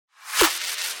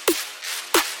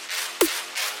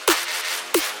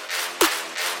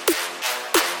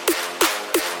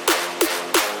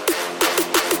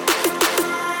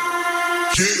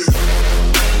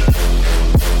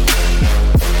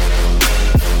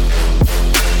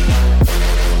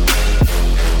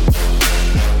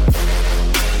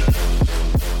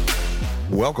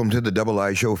Welcome to the Double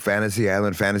I Show Fantasy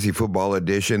Island Fantasy Football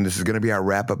Edition. This is going to be our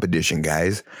wrap-up edition,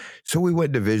 guys. So we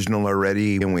went divisional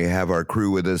already, and we have our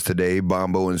crew with us today,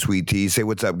 Bombo and Sweet Tea. Say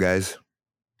what's up, guys.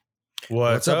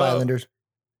 What's up, Islanders?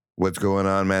 What's going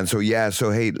on, man? So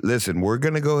hey, listen, we're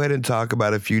going to go ahead and talk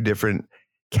about a few different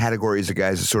categories of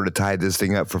guys that sort of tied this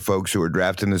thing up for folks who are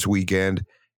drafting this weekend,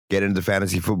 get into the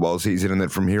fantasy football season, and then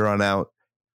from here on out,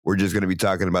 we're just going to be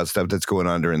talking about stuff that's going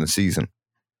on during the season.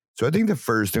 So I think the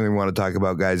first thing we want to talk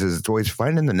about, guys, is it's always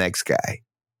finding the next guy,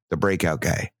 the breakout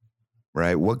guy,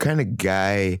 right? What kind of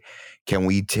guy can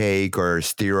we take or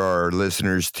steer our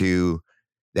listeners to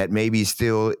that maybe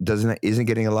still isn't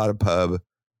getting a lot of pub,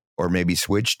 or maybe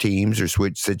switch teams or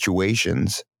switch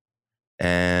situations,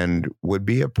 and would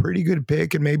be a pretty good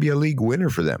pick and maybe a league winner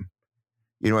for them?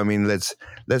 You know, I mean, let's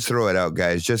throw it out,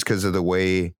 guys, just because of the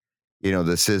way, you know,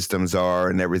 the systems are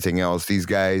and everything else. These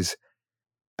guys,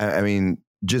 I mean,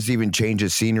 just even change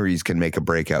of sceneries can make a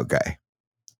breakout guy.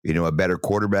 You know, a better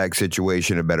quarterback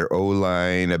situation, a better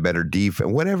O-line, a better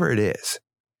defense, whatever it is.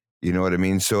 You know what I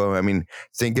mean? So, I mean,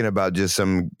 thinking about just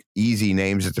some easy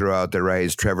names to throw out there, right?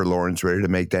 Is Trevor Lawrence ready to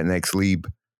make that next leap?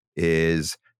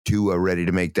 Is Tua ready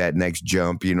to make that next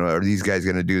jump? You know, are these guys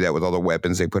going to do that with all the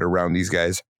weapons they put around these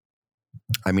guys?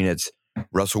 I mean, it's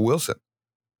Russell Wilson.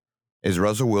 Is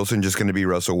Russell Wilson just going to be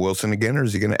Russell Wilson again, or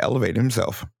is he going to elevate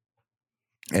himself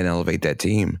and elevate that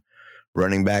team?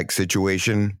 Running back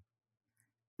situation,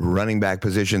 running back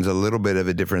position's a little bit of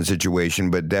a different situation,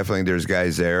 but definitely there's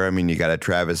guys there. I mean, you got a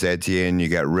Travis Etienne, you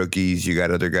got rookies, you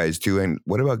got other guys too. And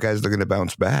what about guys looking to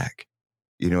bounce back?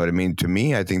 You know what I mean? To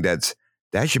me, I think that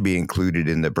should be included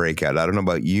in the breakout. I don't know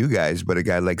about you guys, but a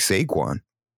guy like Saquon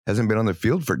hasn't been on the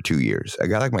field for 2 years. A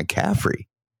guy like McCaffrey,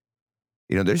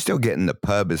 you know, they're still getting the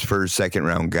pub as first, second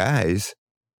round guys.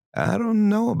 I don't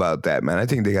know about that, man. I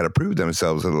think they got to prove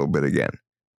themselves a little bit again.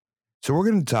 So we're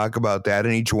going to talk about that,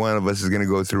 and each one of us is going to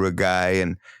go through a guy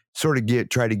and sort of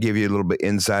try to give you a little bit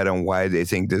insight on why they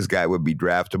think this guy would be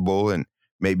draftable, and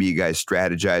maybe you guys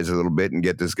strategize a little bit and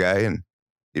get this guy, and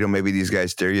you know, maybe these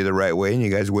guys steer you the right way and you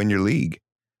guys win your league.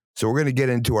 So we're going to get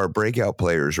into our breakout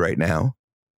players right now.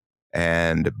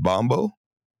 And Bombo,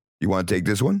 you want to take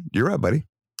this one? You're up, buddy.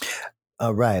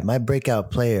 All right, my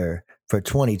breakout player for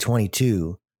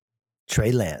 2022,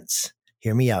 Trey Lance.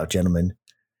 Hear me out, gentlemen.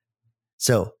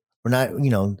 So we're not, you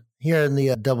know, here in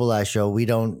the Double I Show, we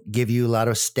don't give you a lot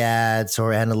of stats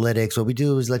or analytics. What we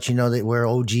do is let you know that we're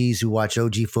OGs who watch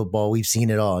OG football. We've seen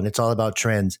it all, and it's all about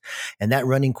trends. And that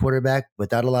running quarterback,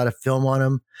 without a lot of film on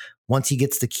him, once he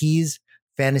gets the keys,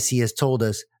 fantasy has told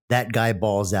us that guy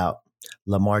balls out.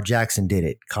 Lamar Jackson did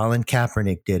it. Colin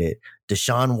Kaepernick did it.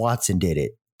 Deshaun Watson did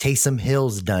it. Taysom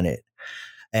Hill's done it.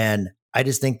 And I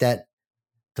just think that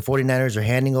the 49ers are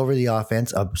handing over the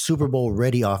offense, a Super Bowl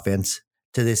ready offense,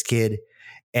 to this kid,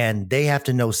 and they have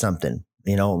to know something,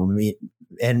 you know,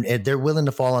 and they're willing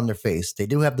to fall on their face. They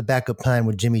do have the backup plan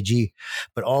with Jimmy G,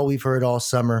 but all we've heard all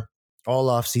summer, all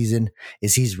off season,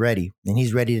 is he's ready, and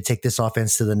he's ready to take this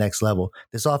offense to the next level.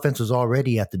 This offense was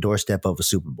already at the doorstep of a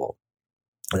Super Bowl.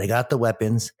 They got the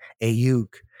weapons,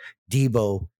 Ayuk,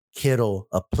 Debo, Kittle,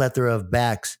 a plethora of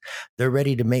backs. They're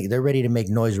ready to make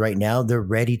noise right now. They're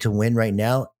ready to win right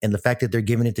now. And the fact that they're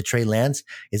giving it to Trey Lance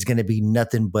is going to be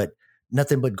nothing but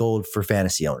gold for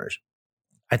fantasy owners.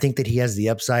 I think that he has the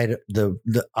upside, the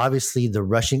obviously the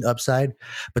rushing upside,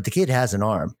 but the kid has an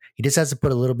arm. He just has to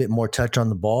put a little bit more touch on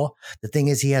the ball. The thing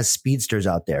is, he has speedsters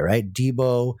out there, right?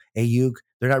 Debo, Ayuk,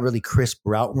 they're not really crisp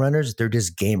route runners. They're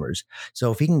just gamers. So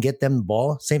if he can get them the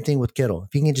ball, same thing with Kittle.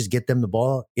 If he can just get them the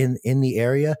ball in the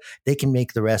area, they can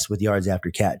make the rest with yards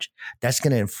after catch. That's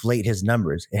going to inflate his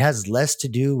numbers. It has less to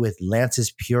do with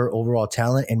Lance's pure overall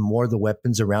talent and more the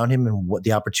weapons around him and what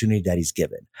the opportunity that he's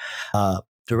given.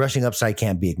 The rushing upside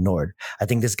can't be ignored. I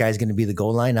think this guy's going to be the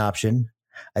goal line option.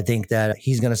 I think that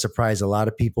he's going to surprise a lot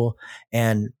of people.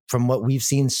 And from what we've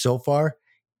seen so far,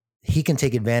 he can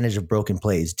take advantage of broken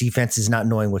plays. Defense is not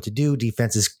knowing what to do.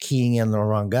 Defense is keying in on the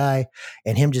wrong guy,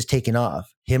 and him just taking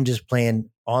off, him just playing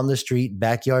on the street,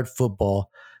 backyard football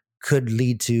could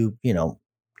lead to, you know,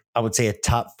 I would say a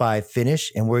top 5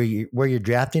 finish. And where you're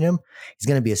drafting him, he's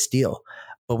going to be a steal.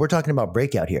 But we're talking about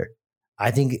breakout here. I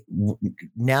think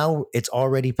now it's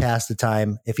already past the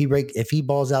time. If he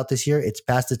balls out this year, it's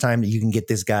past the time that you can get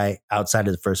this guy outside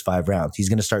of the first 5 rounds. He's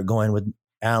going to start going with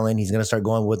Allen. He's going to start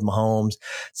going with Mahomes,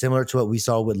 similar to what we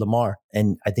saw with Lamar.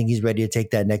 And I think he's ready to take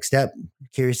that next step.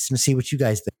 Curious to see what you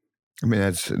guys think. I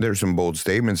mean, there's some bold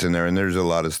statements in there, and there's a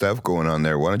lot of stuff going on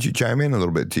there. Why don't you chime in a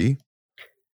little bit, T?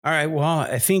 All right. Well,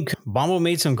 I think Bombo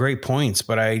made some great points,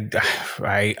 but I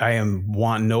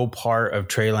want no part of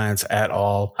Trey Lance at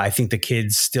all. I think the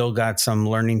kid's still got some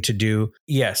learning to do.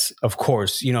 Yes, of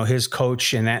course. You know, his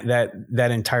coach and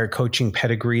that entire coaching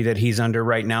pedigree that he's under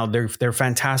right now, they're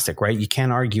fantastic, right? You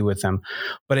can't argue with them.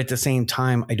 But at the same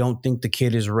time, I don't think the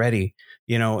kid is ready.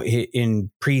 You know, in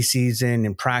preseason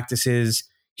and practices,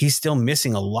 he's still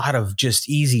missing a lot of just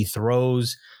easy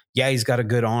throws. Yeah, he's got a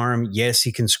good arm. Yes,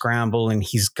 he can scramble, and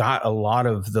he's got a lot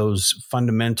of those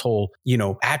fundamental,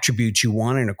 attributes you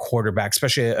want in a quarterback,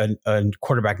 especially a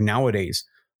quarterback nowadays.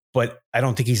 But I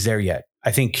don't think he's there yet.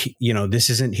 I think, this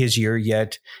isn't his year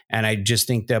yet. And I just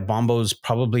think that Bombo's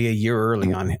probably a year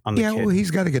early on the kid. Well,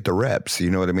 he's got to get the reps. You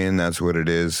know what I mean? That's what it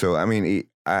is. So, I mean,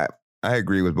 I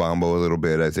agree with Bombo a little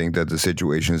bit. I think that the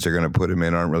situations they're going to put him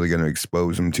in aren't really going to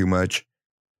expose him too much.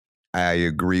 I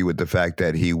agree with the fact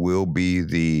that he will be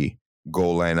the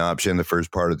goal line option the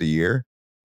first part of the year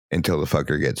until the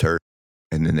fucker gets hurt,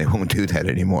 and then they won't do that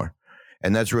anymore.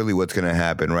 And that's really what's going to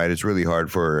happen, right? It's really hard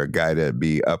for a guy to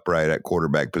be upright at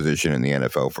quarterback position in the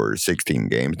NFL for 16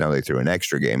 games. Now they threw an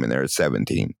extra game in there at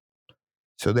 17.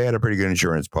 So they had a pretty good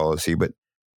insurance policy, but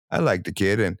I like the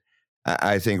kid, and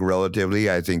I think relatively,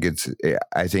 I think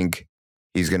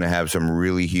he's going to have some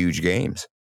really huge games.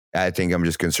 I think I'm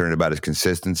just concerned about his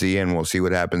consistency, and we'll see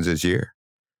what happens this year.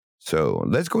 So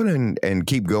let's go ahead and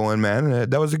keep going, man.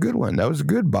 That was a good one. That was a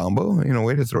good Bombo.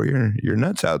 Way to throw your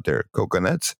nuts out there,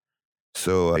 coconuts.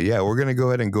 So, we're going to go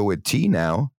ahead and go with T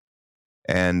now.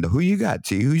 And who you got,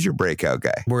 T? Who's your breakout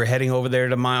guy? We're heading over there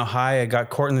to Mile High. I got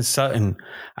Courtland Sutton.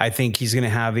 I think he's going to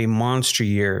have a monster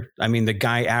year. I mean, the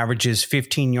guy averages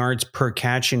 15 yards per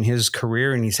catch in his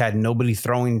career, and he's had nobody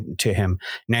throwing to him.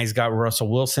 Now he's got Russell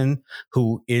Wilson,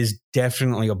 who is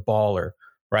definitely a baller,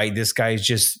 right? This guy is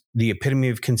just the epitome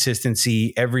of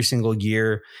consistency every single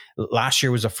year. Last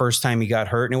year was the first time he got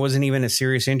hurt, and it wasn't even a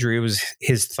serious injury. It was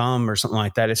his thumb or something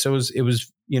like that. So it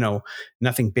was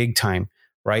nothing big time.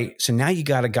 Right. So now you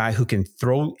got a guy who can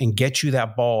throw and get you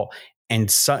that ball.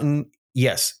 And Sutton,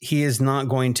 yes, he is not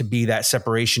going to be that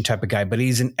separation type of guy, but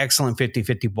he's an excellent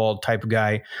 50-50 ball type of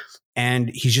guy. And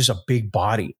he's just a big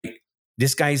body.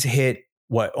 This guy's hit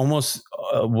almost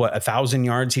 1,000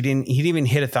 yards. He didn't even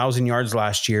hit 1,000 yards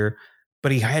last year,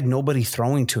 but he had nobody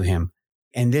throwing to him.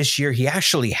 And this year he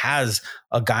actually has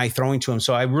a guy throwing to him.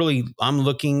 So I'm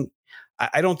looking.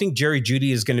 I don't think Jerry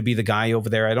Jeudy is going to be the guy over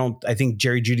there. I think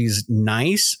Jerry Judy's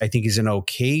nice. I think he's an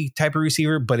okay type of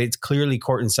receiver, but it's clearly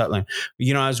Courtland Sutton.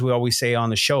 As we always say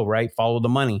on the show, right? Follow the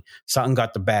money. Sutton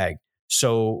got the bag.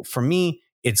 So for me,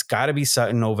 it's got to be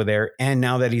Sutton over there. And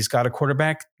now that he's got a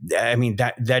quarterback, I mean,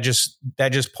 that just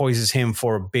poises him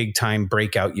for a big time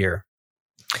breakout year.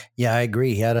 Yeah, I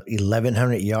agree. He had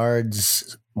 1,100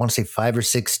 yards, I want to say 5 or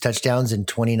 6 touchdowns in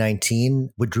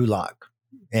 2019 with Drew Lock.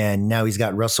 And now he's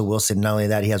got Russell Wilson. Not only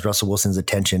that, he has Russell Wilson's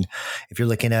attention. If you're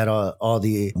looking at all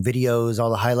the videos, all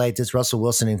the highlights, it's Russell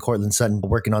Wilson and Courtland Sutton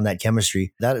working on that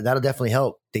chemistry. That'll definitely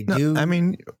help. They do. I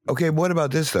mean, okay, what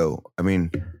about this, though? I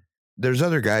mean, there's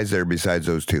other guys there besides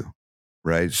those two,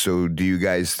 right? So do you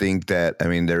guys think that,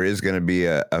 there is going to be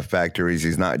a factor is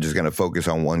he's not just going to focus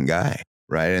on one guy,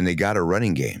 right? And they got a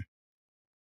running game.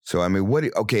 So,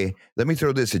 okay, let me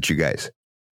throw this at you guys.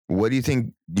 What do you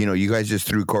think? You guys just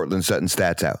threw Courtland Sutton's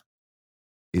stats out.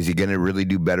 Is he going to really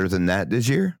do better than that this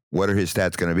year? What are his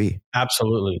stats going to be?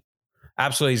 Absolutely.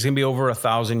 He's going to be over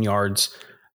 1,000 yards.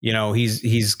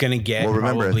 He's going to get. Well,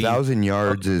 remember, 1,000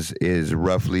 yards is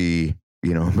roughly,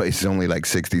 it's only like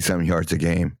 60-some yards a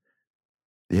game.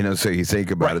 So you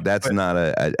think about it, that's not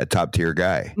a top tier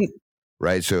guy,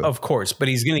 right? So of course, but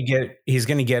he's going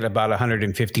to get about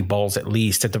 150 balls at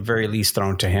the very least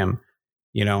thrown to him.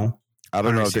 I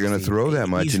don't know if they're going to throw that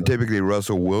much. Easily. And typically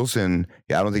Russell Wilson,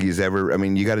 I don't think he's ever,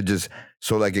 you got to just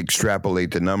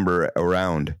extrapolate the number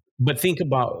around. But think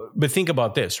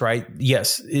about this, right?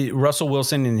 Yes, Russell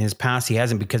Wilson in his past, he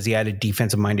hasn't because he had a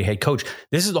defensive-minded head coach.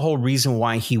 This is the whole reason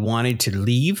why he wanted to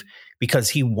leave, because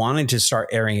he wanted to start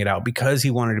airing it out, because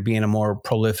he wanted to be in a more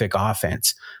prolific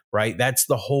offense, right? That's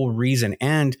the whole reason.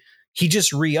 And he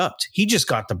just re-upped. He just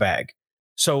got the bag.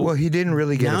 So he didn't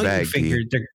really get a bag.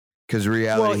 Because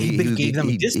reality, he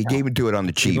gave it to it on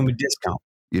the cheap. Give him a discount.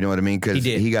 You know what I mean? Because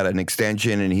he got an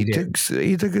extension, and he took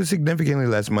significantly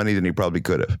less money than he probably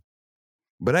could have.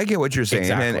 But I get what you're saying,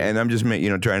 exactly. and I'm just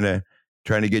trying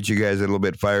to get you guys a little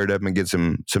bit fired up and get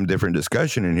some different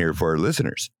discussion in here for our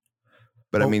listeners.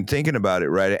 But thinking about it,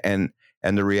 right, and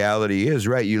the reality is,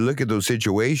 right, you look at those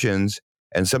situations,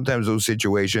 and sometimes those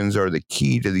situations are the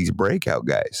key to these breakout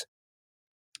guys.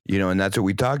 And that's what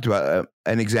we talked about.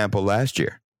 An example last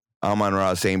year.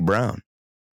 Amon-Ra St. Brown,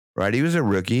 right? He was a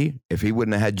rookie. If he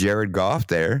wouldn't have had Jared Goff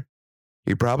there,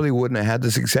 he probably wouldn't have had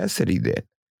the success that he did.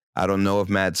 I don't know if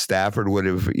Matt Stafford would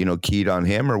have, keyed on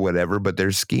him or whatever, but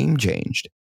their scheme changed,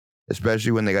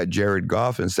 especially when they got Jared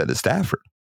Goff instead of Stafford.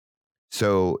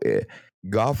 So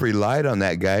Goff relied on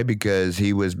that guy because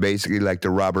he was basically like the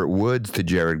Robert Woods to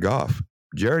Jared Goff.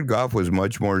 Jared Goff was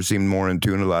seemed more in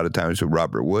tune a lot of times with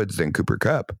Robert Woods than Cooper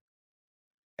Kupp.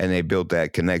 And they built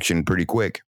that connection pretty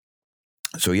quick.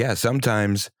 So yeah,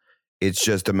 sometimes it's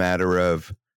just a matter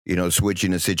of,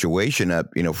 switching a situation up,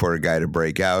 for a guy to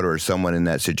break out or someone in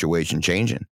that situation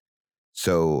changing.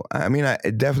 So, I mean, I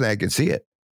can see it.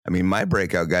 I mean, my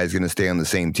breakout guy is going to stay on the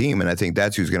same team, and I think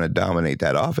that's who's going to dominate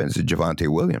that offense is Javonte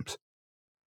Williams.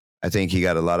 I think he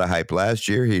got a lot of hype last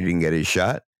year. He didn't get his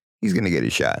shot. He's going to get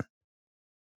his shot.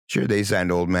 Sure, they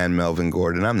signed old man Melvin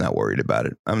Gordon. I'm not worried about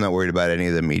it. I'm not worried about any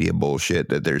of the media bullshit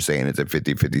that they're saying it's a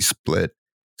 50-50 split.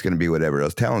 It's going to be whatever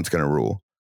else. Talent's going to rule.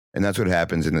 And that's what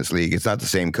happens in this league. It's not the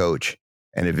same coach.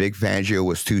 And if Vic Fangio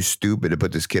was too stupid to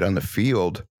put this kid on the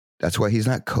field, that's why he's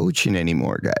not coaching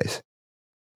anymore, guys.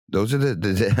 Those are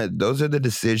the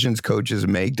decisions coaches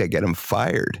make that get him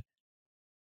fired.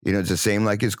 It's the same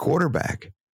like his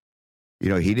quarterback.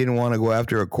 He didn't want to go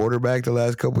after a quarterback the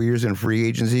last couple of years in free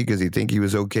agency because he think he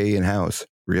was okay in-house.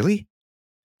 Really?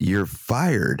 You're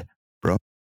fired, bro.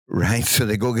 Right? So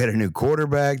they go get a new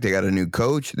quarterback. They got a new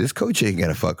coach. This coach ain't going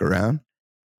to fuck around.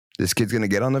 This kid's going to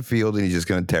get on the field and he's just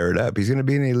going to tear it up. He's going to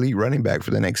be an elite running back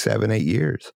for the next 7-8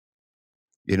 years.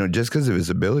 Just because of his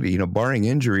ability, barring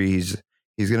injuries,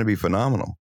 he's going to be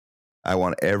phenomenal. I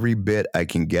want every bit I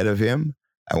can get of him.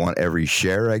 I want every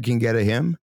share I can get of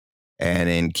him. And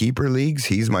in keeper leagues,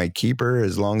 he's my keeper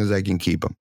as long as I can keep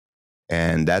him.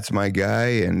 And that's my guy,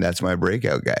 and that's my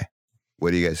breakout guy.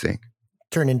 What do you guys think?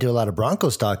 Turned into a lot of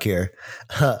Broncos talk here.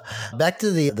 Back to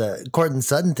the Courtland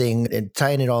Sutton thing and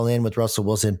tying it all in with Russell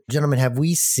Wilson. Gentlemen, have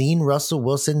we seen Russell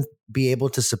Wilson be able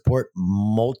to support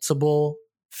multiple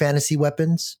fantasy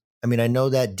weapons? I mean, I know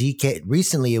that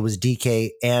recently it was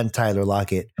DK and Tyler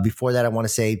Lockett. Before that, I want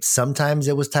to say sometimes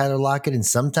it was Tyler Lockett and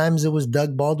sometimes it was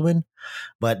Doug Baldwin.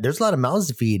 But there's a lot of mouths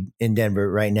to feed in Denver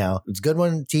right now. It's a good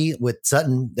one, T, with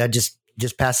Sutton. That just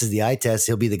passes the eye test.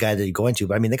 He'll be the guy that you're going to.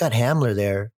 But I mean, they got Hamler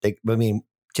there.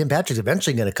 Tim Patrick's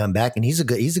eventually going to come back, and he's a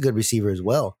good receiver as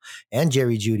well. And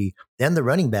Jerry Jeudy, and the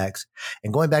running backs.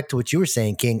 And going back to what you were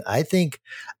saying, King, I think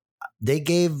they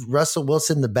gave Russell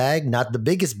Wilson the bag, not the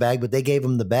biggest bag, but they gave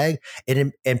him the bag.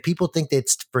 And people think that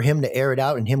it's for him to air it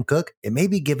out and him cook. It may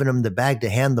be giving him the bag to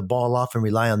hand the ball off and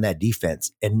rely on that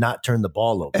defense and not turn the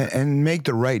ball over. And make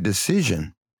the right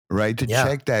decision, right? To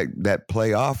check that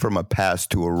play off from a pass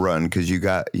to a run because you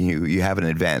have an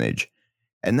advantage.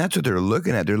 And that's what they're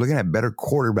looking at. They're looking at better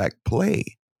quarterback play,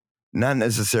 not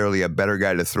necessarily a better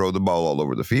guy to throw the ball all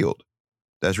over the field.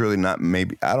 That's really not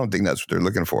I don't think that's what they're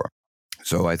looking for.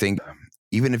 So I think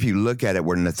even if you look at it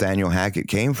where Nathaniel Hackett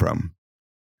came from,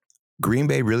 Green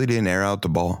Bay really didn't air out the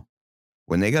ball.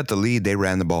 When they got the lead, they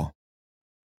ran the ball.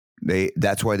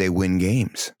 That's why they win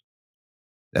games.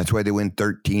 That's why they win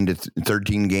 13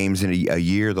 games in a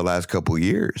year the last couple of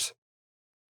years.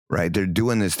 Right? They're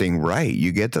doing this thing right.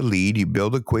 You get the lead, you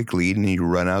build a quick lead, and you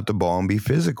run out the ball and be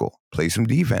physical. Play some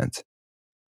defense.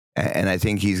 And I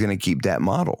think he's going to keep that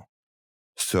model.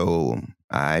 So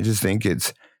I just think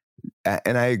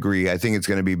and I agree, I think it's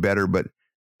going to be better, but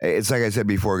it's like I said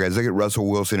before, guys, look at Russell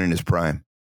Wilson in his prime.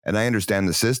 And I understand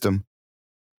the system,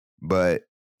 but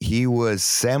he was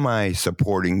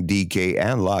semi-supporting DK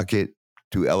and Lockett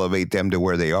to elevate them to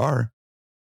where they are,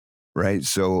 right?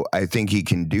 So I think he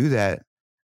can do that.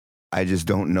 I just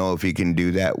don't know if he can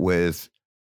do that with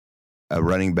a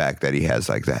running back that he has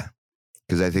like that.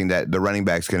 Because I think that the running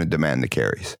back's going to demand the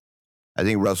carries. I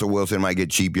think Russell Wilson might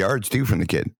get cheap yards too from the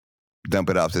kid.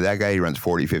 Dump it off to that guy, he runs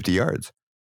 40, 50 yards.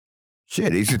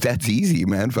 Shit, that's easy,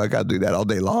 man. Fuck, I'll do that all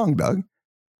day long, Doug.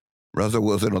 Russell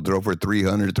Wilson will throw for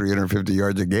 300, 350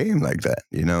 yards a game like that,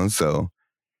 So,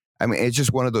 I mean, it's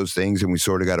just one of those things, and we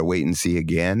sort of got to wait and see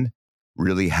again,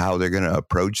 really how they're going to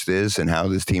approach this and how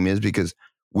this team is, because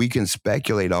we can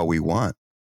speculate all we want,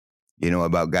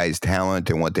 about guys'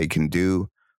 talent and what they can do.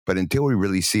 But until we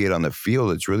really see it on the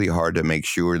field, it's really hard to make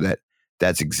sure that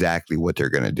that's exactly what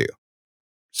they're going to do.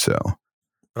 So,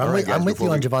 but I'm with you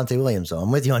on Javonte Williams, though.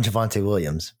 I'm with you on Javonte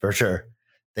Williams for sure.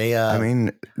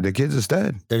 The kid's a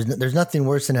stud. There's nothing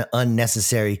worse than an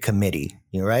unnecessary committee,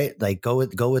 right? Like go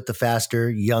with the faster,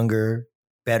 younger,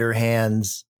 better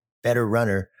hands, better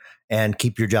runner, and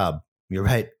keep your job. You're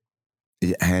right.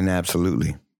 Yeah, and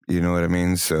absolutely. You know what I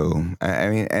mean? So,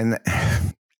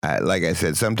 like I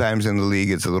said, sometimes in the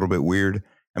league, it's a little bit weird.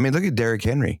 I mean, look at Derrick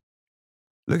Henry.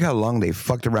 Look how long they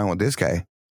fucked around with this guy.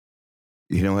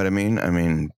 You know what I mean? I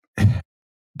mean,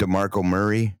 DeMarco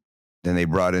Murray. Then they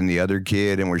brought in the other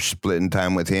kid and we're splitting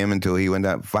time with him until he went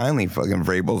out. Finally, fucking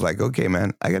Vrabel's like, okay,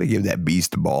 man, I got to give that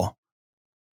beast the ball.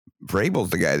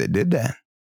 Vrabel's the guy that did that.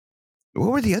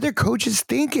 What were the other coaches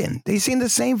thinking? They seen the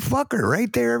same fucker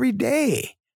right there every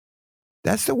day.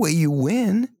 That's the way you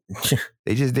win.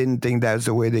 They just didn't think that's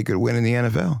the way they could win in the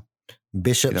NFL.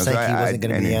 Bishop said he wasn't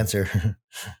going to be the answer.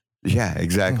 Yeah,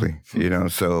 exactly.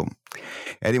 So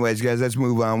anyways, guys, let's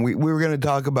move on. We were going to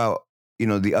talk about,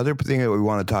 the other thing that we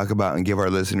want to talk about and give our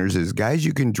listeners is guys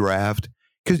you can draft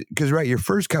because right, your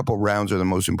first couple rounds are the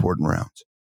most important rounds.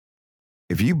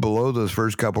 If you blow those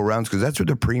first couple rounds, because that's what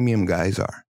the premium guys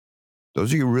are.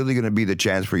 Those are really going to be the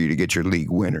chance for you to get your league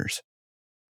winners.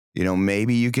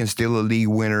 Maybe you can steal a league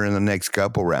winner in the next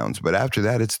couple rounds, but after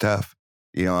that, it's tough.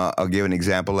 I'll give an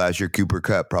example. Last year, Cooper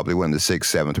Kupp probably won the 6th,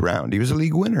 7th round. He was a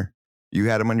league winner. You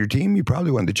had him on your team, you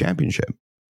probably won the championship.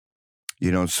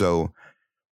 So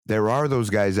there are those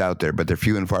guys out there, but they're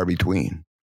few and far between.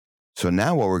 So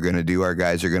now what we're going to do, our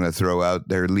guys are going to throw out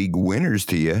their league winners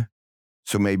to you.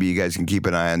 So maybe you guys can keep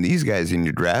an eye on these guys in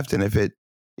your draft. And if it,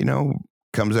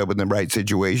 comes up in the right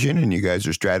situation and you guys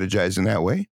are strategizing that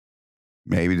way,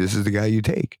 maybe this is the guy you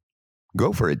take.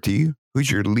 Go for it, T. Who's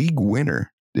your league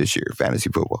winner this year, fantasy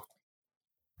football?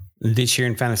 This year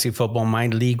in fantasy football, my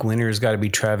league winner has got to be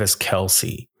Travis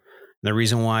Kelce. The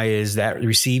reason why is that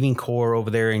receiving core over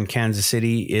there in Kansas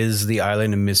City is the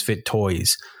island of misfit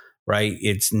toys, right?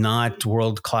 It's not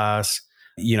world class.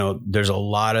 There's a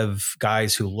lot of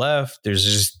guys who left. There's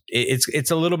just,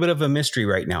 it's a little bit of a mystery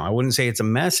right now. I wouldn't say it's a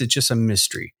mess. It's just a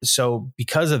mystery. So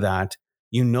because of that,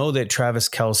 that Travis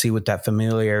Kelce, with that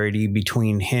familiarity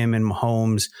between him and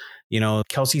Mahomes,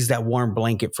 Kelce's that warm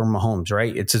blanket for Mahomes,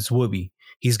 right? It's whoopee.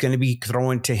 He's going to be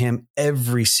throwing to him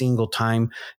every single time,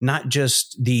 not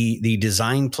just the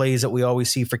design plays that we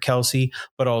always see for Kelce,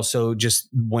 but also just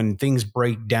when things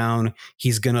break down,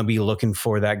 he's going to be looking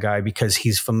for that guy because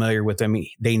he's familiar with them.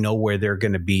 They know where they're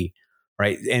going to be,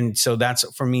 right? And so that's,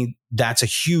 for me, that's a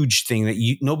huge thing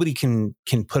that nobody can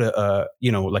put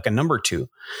like a number to.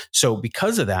 So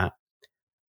because of that,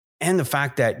 and the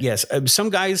fact that, yes, some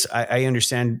guys, I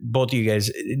understand, both of you guys,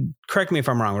 correct me if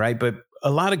I'm wrong, right? But a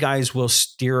lot of guys will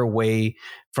steer away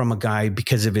from a guy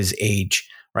because of his age,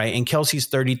 right? And Kelce's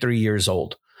 33 years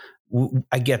old.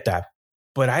 I get that.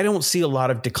 But I don't see a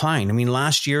lot of decline. I mean,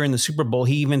 last year in the Super Bowl,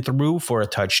 he even threw for a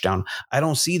touchdown. I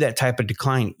don't see that type of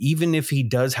decline. Even if he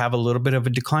does have a little bit of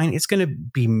a decline, it's going to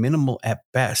be minimal at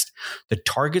best. The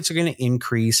targets are going to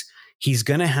increase. He's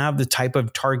going to have the type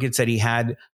of targets that he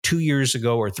had 2 years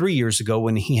ago or 3 years ago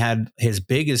when he had his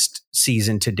biggest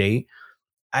season to date.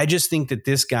 I just think that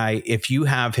this guy, if you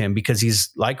have him, because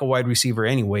he's like a wide receiver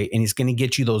anyway, and he's going to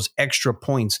get you those extra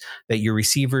points that your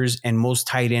receivers and most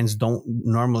tight ends don't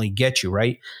normally get you,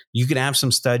 right? You can have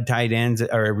some stud tight ends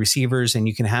or receivers, and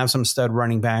you can have some stud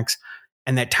running backs,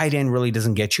 and that tight end really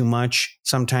doesn't get you much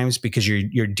sometimes because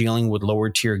you're dealing with lower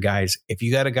tier guys. If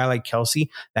you got a guy like Kelce,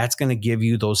 that's going to give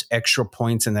you those extra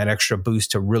points and that extra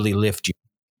boost to really lift you.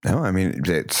 No, I mean,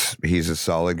 he's a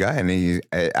solid guy, and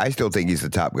I still think he's the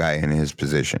top guy in his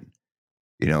position,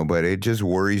 but it just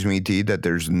worries me, T, that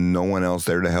there's no one else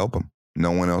there to help him. No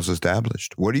one else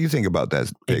established. What do you think about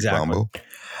that pick, Exactly. Bombo?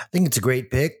 I think it's a great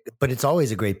pick, but it's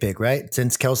always a great pick, right?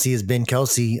 Since Kelce has been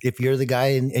Kelce, if you're the guy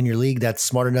in your league that's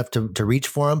smart enough to reach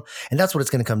for him, and that's what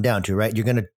it's going to come down to, right? You're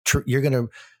going to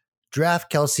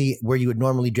draft Kelce where you would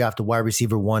normally draft a wide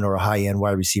receiver 1 or a high end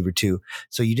wide receiver 2.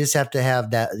 So you just have to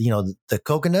have that, the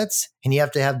coconuts, and you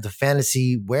have to have the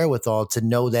fantasy wherewithal to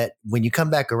know that when you come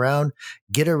back around,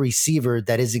 get a receiver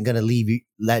that isn't going to leave you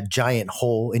that giant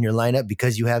hole in your lineup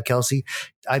because you have Kelce.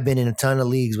 I've been in a ton of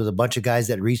leagues with a bunch of guys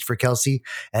that reached for Kelce,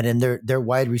 and then their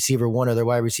wide receiver 1 or their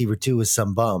wide receiver 2 is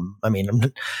some bum. I mean,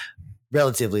 I'm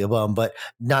relatively a bum, but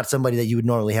not somebody that you would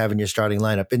normally have in your starting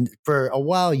lineup. And for a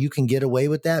while, you can get away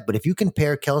with that. But if you can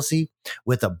pair Kelce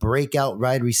with a breakout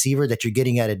wide receiver that you're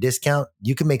getting at a discount,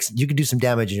 you can do some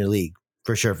damage in your league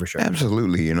for sure.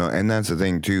 Absolutely, and that's the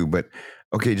thing too. But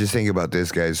okay, just think about this,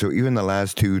 guys. So even the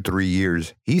last 2-3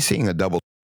 years, he's seeing a double.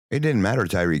 It didn't matter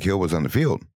Tyreek Hill was on the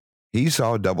field. He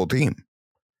saw a double team,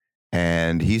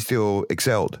 and he still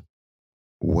excelled.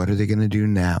 What are they going to do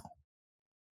now?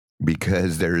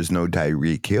 Because there is no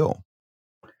Tyreek Hill.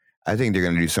 I think they're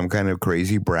going to do some kind of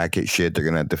crazy bracket shit. They're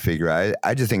going to have to figure out.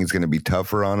 I just think it's going to be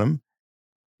tougher on him.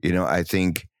 I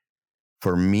think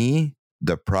for me,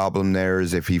 the problem there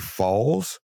is if he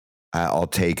falls, I'll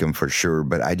take him for sure.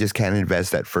 But I just can't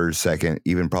invest that first, second,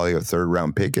 even probably a 3rd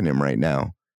round pick in him right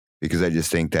now, because I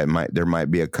just think that there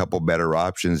might be a couple better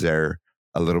options there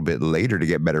a little bit later to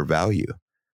get better value.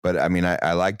 But I mean,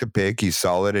 I like the pick. He's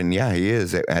solid, and yeah, he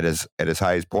is at his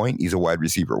highest point. He's a wide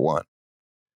receiver 1,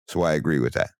 so I agree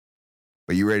with that.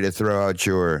 But you ready to throw out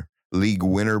your league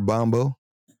winner, Bombo?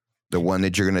 The one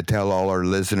that you're going to tell all our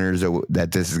listeners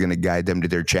that this is going to guide them to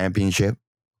their championship?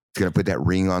 It's going to put that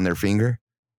ring on their finger?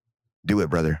 Do it,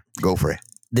 brother. Go for it.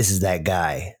 This is that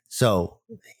guy. So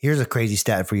here's a crazy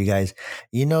stat for you guys.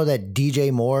 You know that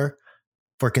DJ Moore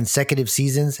for consecutive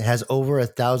seasons has over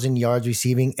 1,000 yards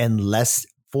receiving and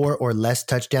 4 or less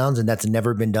touchdowns, and that's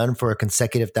never been done for a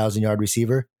consecutive 1,000-yard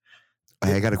receiver?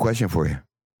 I got a question for you.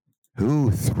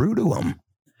 Who threw to him?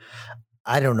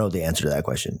 I don't know the answer to that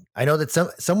question. I know that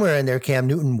somewhere in there, Cam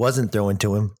Newton wasn't throwing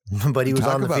to him, but he was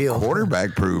on the field.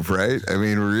 Quarterback proof, right? I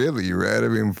mean, really, right? I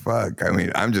mean, fuck. I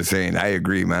mean, I'm just saying, I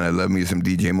agree, man. I love me some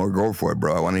DJ Moore. Go for it,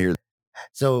 bro. I want to hear.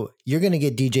 So you're going to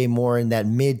get DJ Moore in that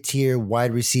mid-tier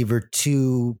wide receiver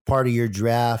 2 part of your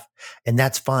draft, and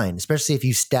that's fine, especially if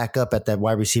you stack up at that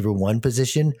wide receiver 1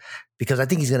 position, because I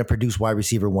think he's going to produce wide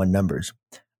receiver 1 numbers.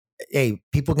 Hey,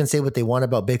 people can say what they want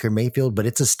about Baker Mayfield, but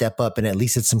it's a step up, and at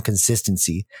least it's some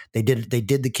consistency. They did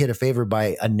the kid a favor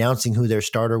by announcing who their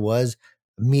starter was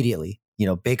immediately. You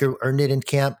know, Baker earned it in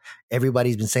camp.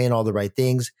 Everybody's been saying all the right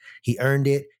things. He earned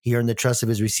it. He earned the trust of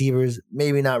his receivers.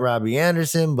 Maybe not Robbie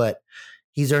Anderson, but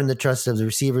he's earned the trust of the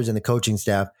receivers and the coaching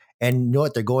staff. And you know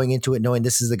what? They're going into it knowing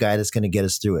this is the guy that's going to get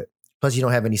us through it. Plus, you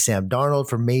don't have any Sam Darnold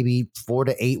for maybe 4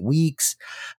 to 8 weeks.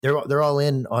 They're all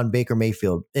in on Baker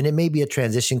Mayfield. And it may be a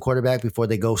transition quarterback before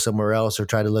they go somewhere else or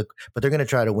try to look, but they're going to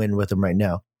try to win with him right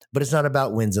now. But it's not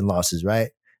about wins and losses,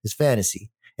 right? It's fantasy.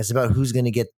 It's about who's going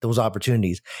to get those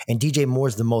opportunities. And DJ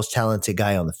Moore's the most talented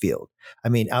guy on the field. I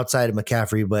mean, outside of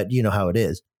McCaffrey, but you know how it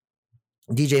is.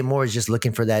 DJ Moore is just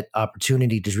looking for that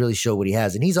opportunity to really show what he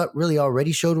has. And he's really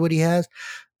already showed what he has.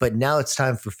 But now it's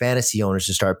time for fantasy owners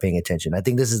to start paying attention. I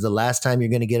think this is the last time you're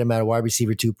going to get him at a wide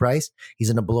receiver 2 price. He's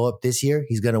going to blow up this year.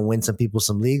 He's going to win some people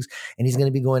some leagues. And he's going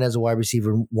to be going as a wide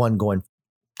receiver 1 going.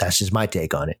 That's just my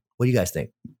take on it. What do you guys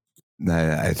think?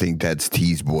 I think that's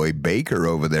T's boy Baker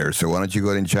over there. So why don't you go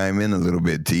ahead and chime in a little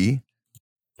bit, T?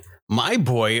 My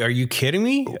boy, are you kidding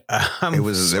me? There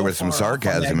was some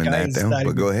sarcasm in that, though.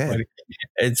 But go ahead.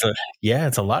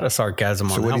 It's a lot of sarcasm.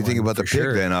 So what do you think about the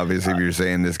pick then? Obviously, if you're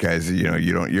saying this guy's,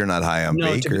 you're not high on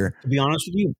Baker. To be honest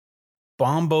with you,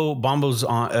 Bombo's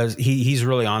on. He's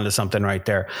really on to something right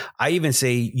there. I even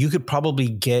say you could probably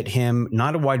get him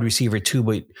not a wide receiver 2,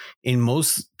 but in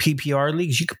most PPR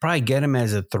leagues, you could probably get him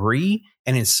as a 3.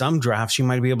 And in some drafts, you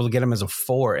might be able to get him as a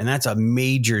 4. And that's a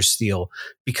major steal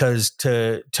because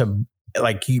to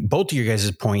like both of your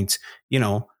guys' points,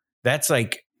 that's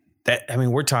like that. I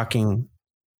mean, we're talking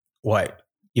what,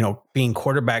 being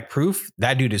quarterback proof.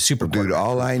 That dude is super. Dude,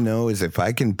 all I know is if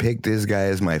I can pick this guy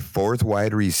as my 4th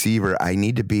wide receiver, I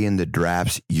need to be in the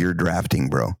drafts you're drafting,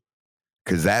 bro.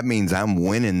 Because that means I'm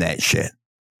winning that shit.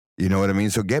 You know what I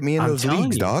mean? So get me in those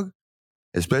leagues, dog.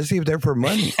 Especially if they're for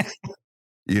money.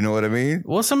 You know what I mean?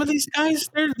 Well, some of these guys,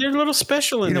 they're a little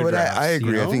special in their drafts. I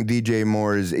agree. I think DJ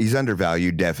Moore he's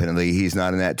undervalued, definitely. He's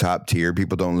not in that top tier.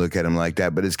 People don't look at him like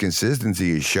that, but his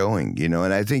consistency is showing, and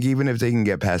I think even if they can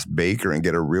get past Baker and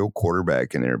get a real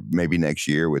quarterback in there, maybe next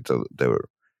year with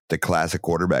the class of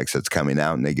quarterbacks that's coming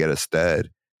out and they get a stud,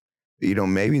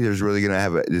 maybe there's really going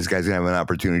to this guy's going to have an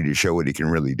opportunity to show what he can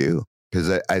really do.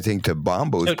 Because I think to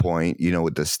Bombo's point,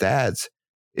 with the stats,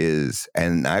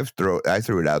 and I threw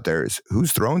it out there, is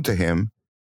who's thrown to him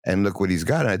and look what he's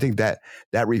got. And I think that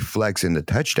reflects in the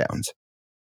touchdowns,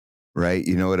 right?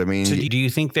 You know what I mean? So do you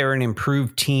think they're an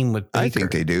improved team with Baker? I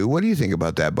think they do. What do you think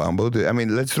about that, Bombo? I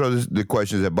mean, let's throw the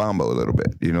questions at Bombo a little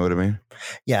bit. You know what I mean?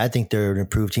 Yeah, I think they're an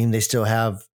improved team.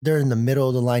 They're in the middle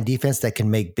of the line defense that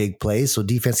can make big plays. So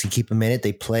defense can keep them in it.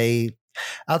 They play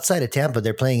outside of Tampa.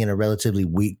 They're playing in a relatively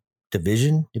weak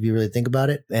division, if you really think about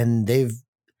it. And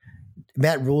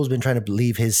Matt Rule's been trying to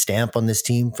leave his stamp on this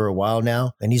team for a while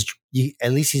now, and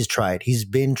at least he's tried. He's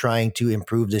been trying to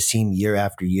improve this team year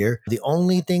after year. The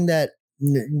only thing that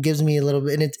gives me a little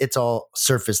bit, and it's all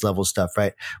surface level stuff,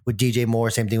 right? With DJ Moore,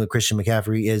 same thing with Christian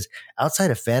McCaffrey, is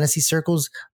outside of fantasy circles,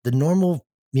 the normal,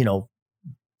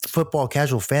 football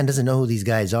casual fan doesn't know who these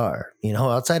guys are.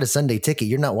 Outside of Sunday Ticket,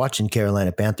 you're not watching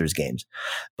Carolina Panthers games.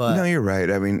 But no, you're right.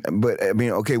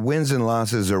 Okay, wins and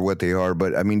losses are what they are.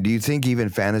 But do you think even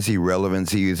fantasy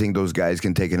relevancy, you think those guys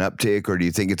can take an uptick, or do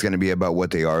you think it's going to be about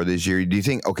what they are this year? Do you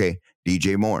think, okay,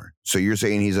 DJ Moore, so you're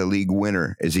saying he's a league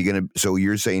winner? So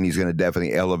you're saying he's going to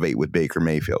definitely elevate with Baker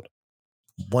Mayfield?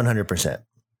 100%.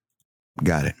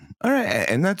 Got it. All right.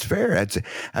 And that's fair.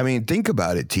 Think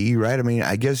about it, T, right?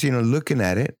 I guess, looking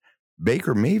at it,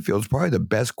 Baker Mayfield's probably the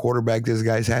best quarterback this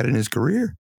guy's had in his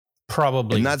career.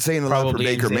 Probably. I'm not saying a lot for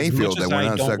Baker Mayfield, that we're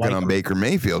not sucking on Baker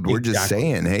Mayfield. We're just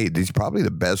saying, hey, he's probably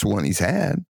the best one he's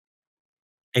had.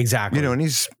 Exactly. You know, and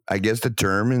he's, I guess the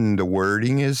term and the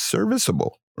wording is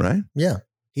serviceable, right? Yeah.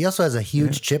 He also has a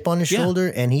huge chip on his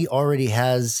shoulder, and he already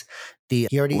has the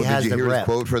Did you hear his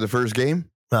quote for the first game?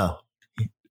 Oh.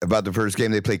 About the first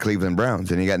game they played Cleveland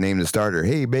Browns, and he got named the starter.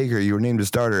 Hey, Baker, you were named the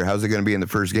starter. How's it going to be in the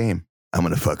first game? I'm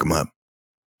going to fuck him up.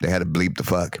 They had to bleep the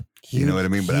fuck. You know what I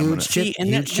mean? But huge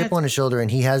chip on his shoulder, and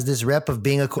he has this rep of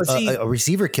being a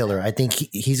receiver killer. I think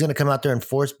he's going to come out there and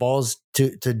force balls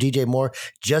to DJ Moore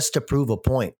just to prove a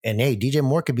point. And hey, DJ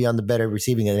Moore could be on the better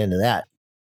receiving end of that.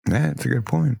 Yeah, that's a good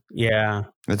point. Yeah,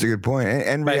 that's a good point.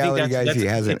 And reality, guys,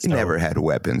 he never had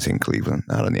weapons in Cleveland,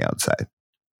 not on the outside.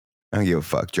 I don't give a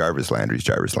fuck. Jarvis Landry's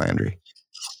Jarvis Landry.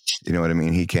 You know what I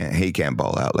mean? He can't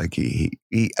ball out like he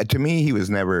to me, he's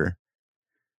never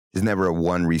a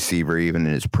one receiver, even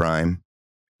in his prime.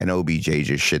 And OBJ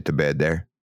just shit the bed there.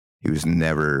 He was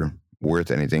never worth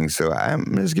anything. So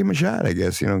I'm just give him a shot, I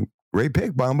guess. You know, great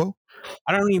pick, Bombo.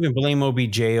 I don't even blame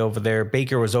OBJ over there.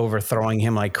 Baker was overthrowing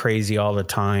him like crazy all the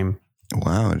time.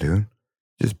 Wow, dude.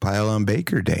 Just pile on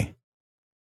Baker Day.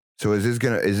 So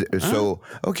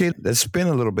okay, let's spin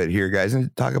a little bit here, guys,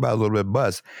 and talk about a little bit of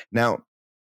buzz. Now,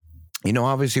 you know,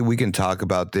 obviously we can talk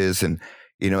about this, and,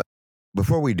 you know,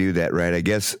 before we do that, right, I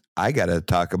guess I got to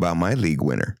talk about my league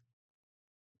winner,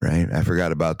 right? I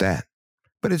forgot about that.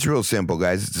 But it's real simple,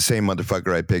 guys. It's the same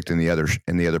motherfucker I picked in the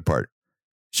other part.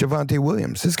 Javonte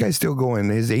Williams. This guy's still going.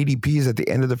 His ADP is at the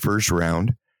end of the first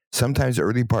round, sometimes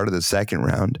early part of the second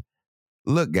round.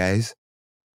 Look, guys,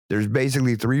 there's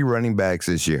basically 3 running backs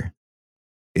this year.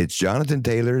 It's Jonathan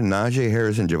Taylor, Najee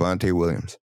Harris, and Javonte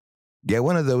Williams. Get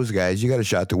one of those guys, you got a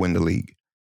shot to win the league.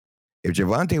 If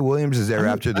Javonte Williams is there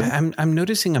after the... I'm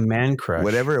noticing a man crush.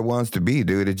 Whatever it wants to be,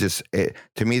 dude,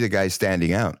 to me, the guy's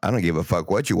standing out. I don't give a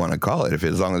fuck what you want to call it,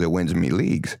 as long as it wins me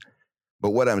leagues.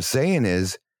 But what I'm saying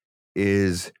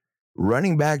is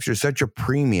running backs are such a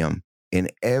premium in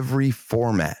every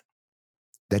format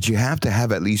that you have to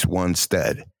have at least one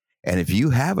stud. And if you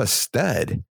have a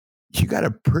stud, you got a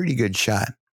pretty good shot.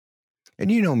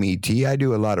 And you know me, T, I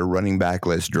do a lot of running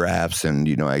backless drafts. And,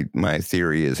 you know, my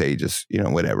theory is, hey, just, you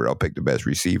know, whatever. I'll pick the best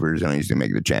receivers and I usually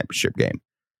make the championship game.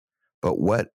 But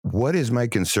what is my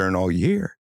concern all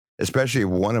year? Especially if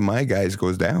one of my guys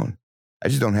goes down. I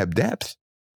just don't have depth.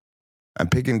 I'm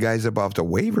picking guys up off the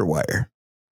waiver wire.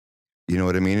 You know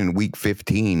what I mean? In week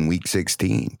 15, week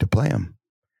 16 to play them.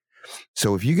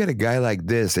 So if you get a guy like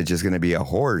this that's just going to be a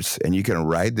horse and you can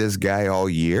ride this guy all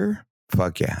year,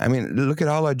 fuck yeah. I mean, look at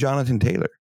all of Jonathan Taylor.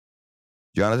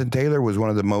 Jonathan Taylor was one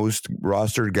of the most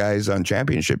rostered guys on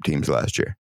championship teams last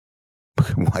year.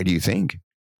 Why do you think?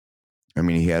 I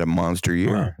mean, he had a monster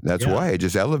year. That's why. It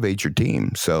just elevates your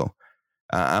team. So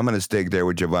I'm going to stick there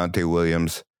with Javonte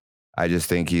Williams. I just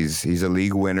think he's a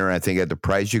league winner. I think at the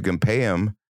price you can pay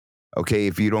him, okay,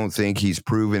 if you don't think he's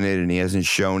proven it and he hasn't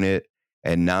shown it,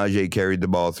 and Najee carried the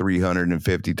ball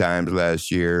 350 times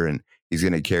last year, and he's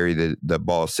going to carry the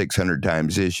ball 600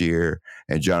 times this year,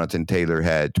 and Jonathan Taylor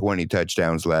had 20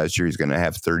 touchdowns last year. He's going to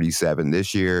have 37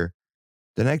 this year.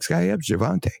 The next guy up is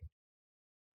Javonte.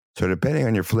 So depending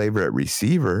on your flavor at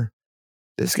receiver,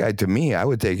 this guy, to me, I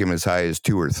would take him as high as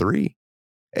 2 or 3.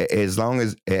 As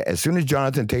soon as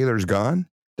Jonathan Taylor's gone,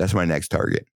 that's my next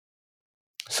target.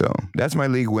 So that's my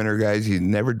league winner, guys. He's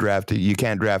never drafted. You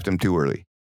can't draft him too early.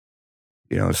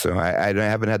 You know, so I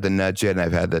haven't had the nuts yet, and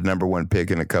I've had the number 1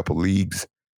 pick in a couple leagues,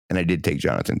 and I did take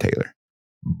Jonathan Taylor.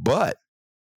 But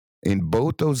in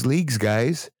both those leagues,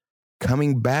 guys,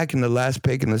 coming back in the last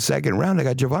pick in the second round, I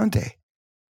got Javonte.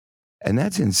 And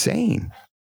that's insane.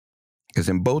 Because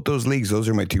in both those leagues, those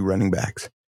are my 2 running backs.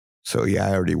 So, yeah,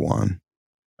 I already won.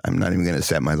 I'm not even going to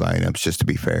set my lineups, just to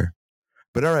be fair.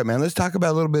 But all right, man, let's talk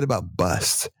about a little bit about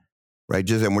busts, right?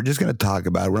 And we're just going to talk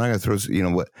about it. We're not going to throw, you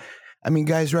know what? I mean,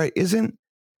 guys, right? Isn't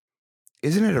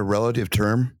it a relative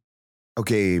term?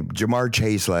 Okay, Jamar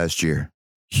Chase last year,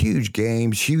 huge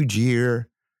games, huge year.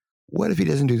 What if he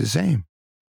doesn't do the same?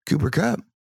 Cooper Kupp,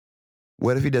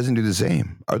 what if he doesn't do the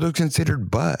same? Are those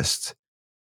considered busts?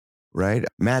 Right?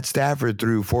 Matt Stafford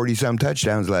threw 40-some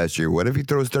touchdowns last year. What if he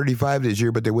throws 35 this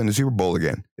year, but they win the Super Bowl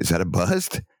again? Is that a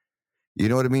bust? You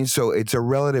know what I mean? So it's a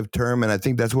relative term, and I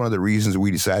think that's one of the reasons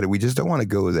we decided we just don't want to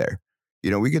go there.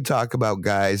 You know, we could talk about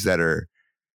guys that are,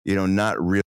 you know, not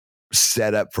really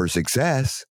set up for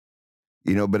success,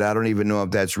 you know, but I don't even know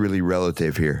if that's really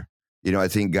relative here. You know, I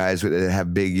think guys that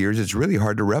have big years, it's really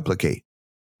hard to replicate.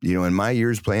 You know, in my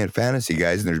years playing fantasy,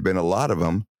 guys, and there's been a lot of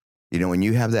them, you know, when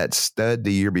you have that stud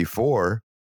the year before,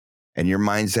 and your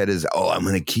mindset is, oh, I'm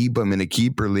going to keep him in a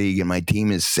keeper league and my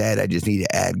team is set. I just need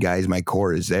to add guys. My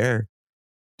core is there.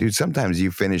 Dude, sometimes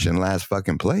you finish in last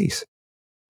fucking place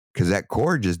because that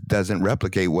core just doesn't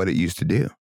replicate what it used to do.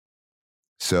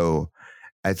 So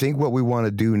I think what we want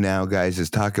to do now, guys, is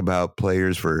talk about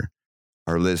players for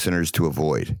our listeners to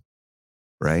avoid,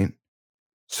 right?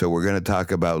 So we're going to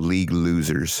talk about league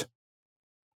losers.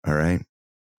 All right.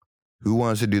 Who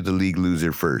wants to do the league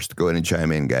loser first? Go ahead and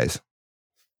chime in, guys.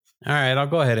 All right, I'll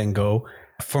go ahead and go.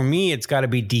 For me, it's got to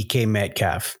be DK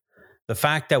Metcalf. The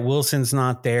fact that Wilson's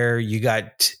not there, you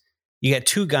got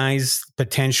two guys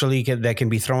potentially that can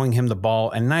be throwing him the ball,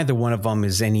 and neither one of them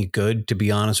is any good, to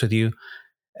be honest with you.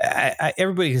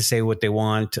 Everybody can say what they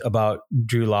want about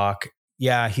Drew Lock.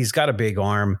 Yeah, he's got a big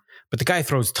arm, but the guy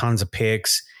throws tons of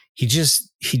picks. He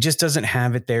just doesn't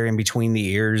have it there in between the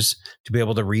ears to be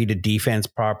able to read a defense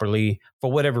properly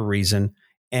for whatever reason.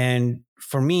 And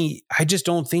for me, I just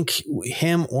don't think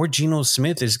him or Geno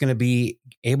Smith is going to be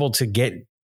able to get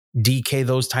DK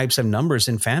those types of numbers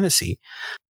in fantasy.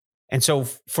 And so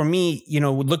for me,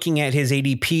 looking at his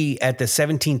ADP at the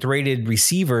 17th rated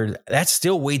receiver, that's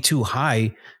still way too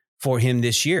high for him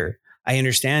this year. I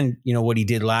understand, what he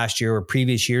did last year or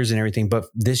previous years and everything, but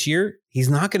this year he's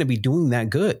not going to be doing that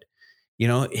good.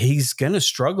 He's going to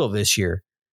struggle this year.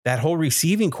 That whole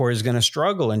receiving core is going to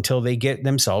struggle until they get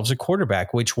themselves a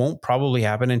quarterback, which won't probably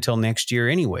happen until next year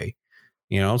anyway.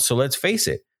 So let's face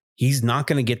it, he's not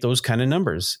going to get those kind of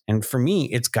numbers. And for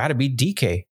me, it's got to be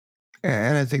DK. Yeah,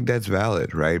 and I think that's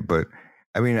valid, right? But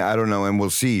I mean, I don't know, and we'll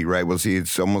see, right? We'll see.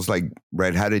 It's almost like,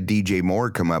 right, how did DJ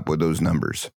Moore come up with those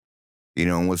numbers?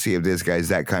 And we'll see if this guy's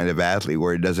that kind of athlete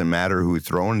where it doesn't matter who's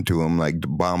throwing to him, like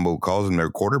Bombo calls them, they're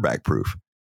quarterback proof.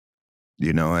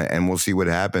 And we'll see what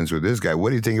happens with this guy. What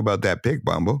do you think about that pick,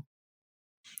 Bombo?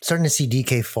 Starting to see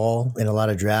DK fall in a lot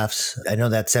of drafts. I know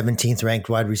that 17th ranked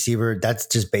wide receiver, that's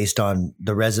just based on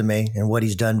the resume and what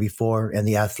he's done before and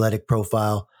the athletic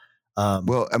profile.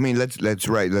 Well, I mean, let's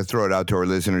throw it out to our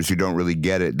listeners who don't really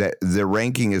get it. That the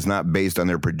ranking is not based on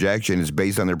their projection. It's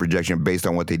based on their projection based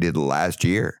on what they did last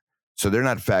year. So they're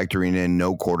not factoring in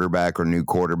no quarterback or new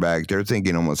quarterback. They're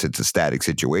thinking almost it's a static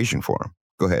situation for them.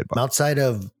 Go ahead, Bob. Outside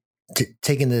of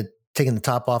taking the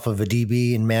top off of a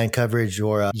DB in man coverage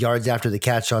or yards after the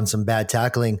catch on some bad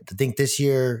tackling, I think this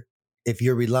year, if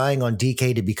you're relying on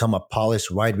DK to become a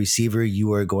polished wide receiver,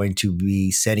 you are going to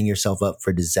be setting yourself up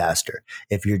for disaster.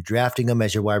 If you're drafting him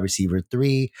as your wide receiver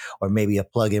 3 or maybe a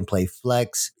plug and play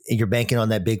flex, and you're banking on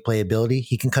that big playability,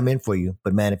 he can come in for you.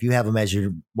 But man, if you have him as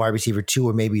your wide receiver 2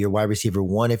 or maybe your wide receiver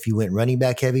 1, if you went running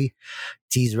back heavy,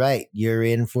 T's right. You're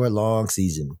in for a long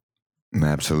season.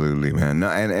 Absolutely, man. No,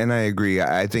 and I agree.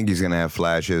 I think he's going to have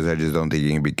flashes. I just don't think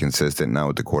he can be consistent now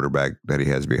with the quarterback that he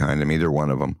has behind him, either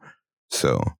one of them.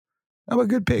 So I'm a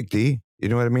good pick, D. You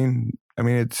know what I mean? I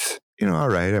mean, it's, all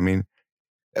right. I mean,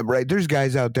 right. There's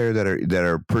guys out there that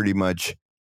are pretty much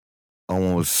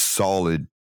almost solid,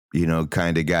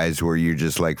 kind of guys where you're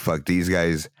just like, fuck these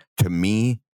guys. To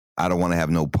me, I don't want to have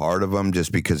no part of them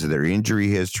just because of their injury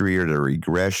history or their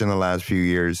regression the last few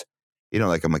years.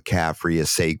 Like a McCaffrey, a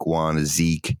Saquon, a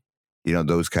Zeke,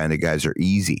 those kind of guys are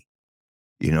easy.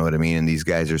 You know what I mean? And these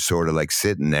guys are sort of like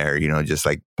sitting there, just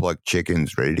like plucked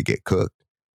chickens ready to get cooked.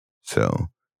 So,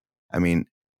 I mean,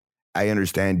 I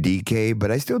understand DK,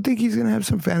 but I still think he's going to have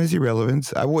some fantasy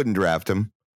relevance. I wouldn't draft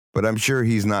him, but I'm sure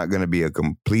he's not going to be a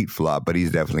complete flop, but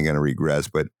he's definitely going to regress.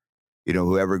 But,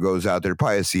 whoever goes out there,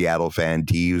 probably a Seattle fan,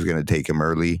 T, who's going to take him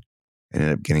early and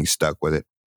end up getting stuck with it.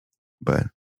 But,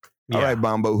 yeah. All right,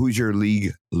 Bombo, who's your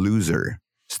league loser?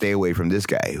 Stay away from this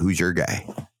guy. Who's your guy?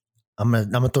 I'm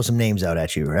gonna throw some names out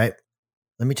at you, right?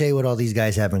 Let me tell you what all these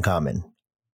guys have in common.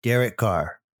 Derek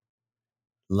Carr,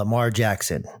 Lamar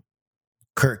Jackson,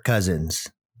 Kirk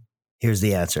Cousins. Here's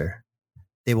the answer.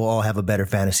 They will all have a better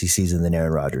fantasy season than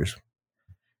Aaron Rodgers.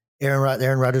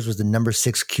 Aaron Rodgers was the number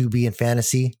 6 QB in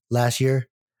fantasy last year.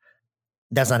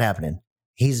 That's not happening.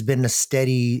 He's been a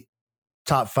steady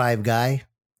top 5 guy,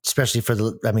 especially for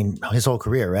his whole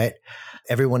career, right?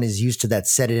 Everyone is used to that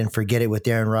set it and forget it with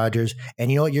Aaron Rodgers. And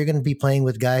you know what? You're going to be playing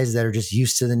with guys that are just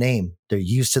used to the name. They're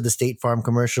used to the State Farm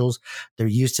commercials. They're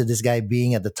used to this guy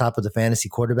being at the top of the fantasy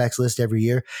quarterbacks list every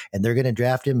year. And they're going to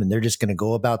draft him and they're just going to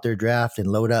go about their draft and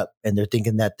load up. And they're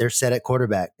thinking that they're set at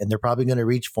quarterback and they're probably going to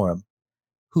reach for him.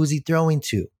 Who's he throwing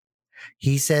to?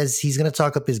 He says he's going to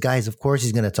talk up his guys. Of course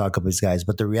he's going to talk up his guys.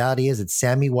 But the reality is it's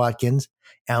Sammy Watkins,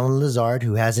 Alan Lazard,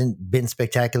 who hasn't been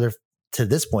spectacular to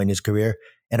this point in his career,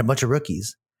 and a bunch of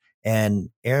rookies. And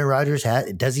Aaron Rodgers,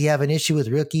 does he have an issue with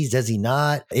rookies? Does he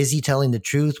not? Is he telling the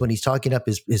truth when he's talking up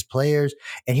his players?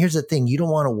 And here's the thing. You don't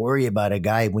want to worry about a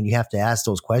guy when you have to ask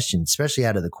those questions, especially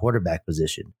out of the quarterback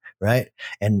position, right?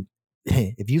 And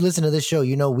if you listen to this show,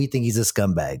 you know we think he's a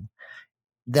scumbag.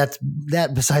 That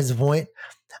besides the point.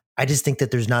 I just think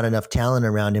that there's not enough talent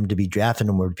around him to be drafting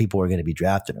him where people are going to be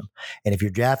drafting him. And if you're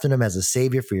drafting him as a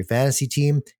savior for your fantasy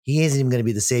team, he isn't even going to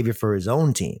be the savior for his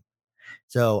own team.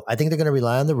 So I think they're going to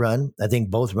rely on the run. I think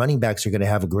both running backs are going to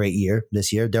have a great year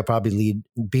this year. They'll probably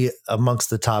be amongst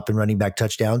the top in running back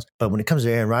touchdowns. But when it comes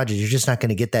to Aaron Rodgers, you're just not going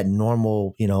to get that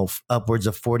normal, upwards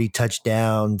of 40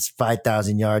 touchdowns,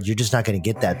 5,000 yards. You're just not going to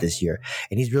get that this year.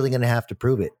 And he's really going to have to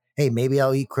prove it. Hey, maybe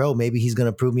I'll eat crow. Maybe he's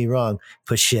going to prove me wrong.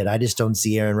 But shit, I just don't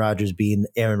see Aaron Rodgers being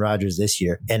Aaron Rodgers this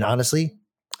year. And honestly,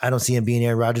 I don't see him being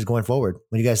Aaron Rodgers going forward.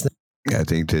 What do you guys think? I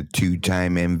think the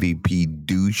 2-time MVP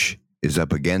douche is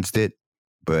up against it.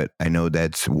 But I know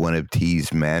that's one of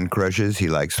T's man crushes. He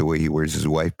likes the way he wears his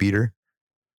wife beater.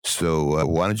 So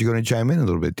why don't you go and chime in a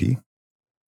little bit, T?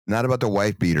 Not about the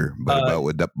wife beater, but about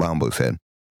what Bombo said.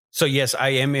 So yes, I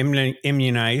am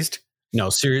immunized.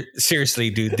 No, seriously,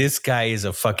 dude, this guy is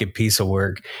a fucking piece of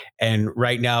work. And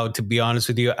right now, to be honest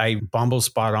with you, Bombo's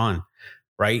spot on,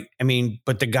 right? I mean,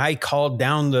 but the guy called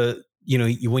down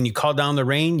when you call down the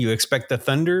rain, you expect the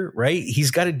thunder, right? He's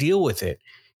got to deal with it.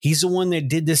 He's the one that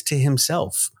did this to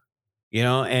himself,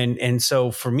 and so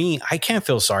for me, I can't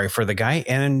feel sorry for the guy.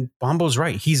 And Bombo's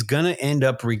right. He's going to end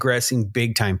up regressing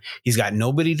big time. He's got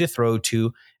nobody to throw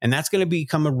to, and that's going to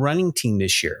become a running team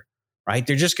this year, right?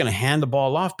 They're just going to hand the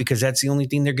ball off because that's the only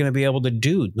thing they're going to be able to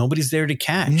do. Nobody's there to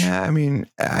catch. Yeah, I mean,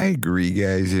 I agree,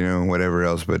 guys, whatever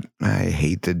else, but I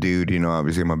hate the dude.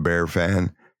 Obviously I'm a Bear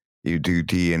fan. You do,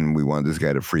 T, and we want this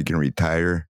guy to freaking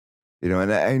retire.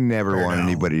 And I never want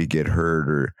anybody to get hurt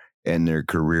or end their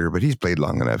career, but he's played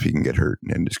long enough. He can get hurt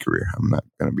and end his career. I'm not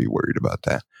going to be worried about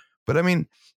that. But I mean,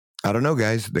 I don't know,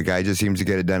 guys. The guy just seems to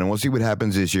get it done. And we'll see what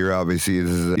happens this year. Obviously,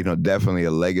 this is, definitely a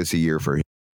legacy year for him,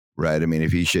 right? I mean,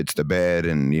 if he shits the bed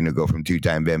and, go from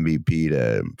 2-time MVP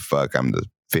to I'm the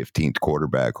 15th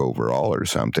quarterback overall or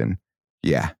something.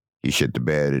 Yeah, he shit the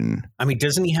bed. And I mean,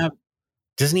 doesn't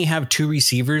he have 2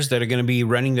 receivers that are going to be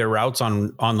running their routes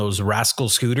on those rascal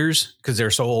scooters because they're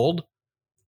so old?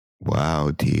 Wow,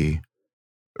 T.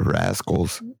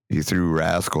 Rascals. You threw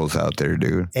rascals out there,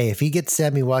 dude. Hey, if he gets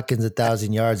Sammy Watkins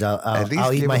 1,000 yards,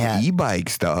 I'll eat my hat.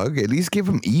 E-bikes, dog. At least give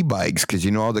him e-bikes because,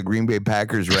 all the Green Bay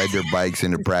Packers ride their bikes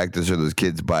into practice or those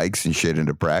kids' bikes and shit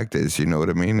into practice. You know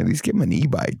what I mean? At least give him an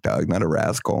e-bike, dog, not a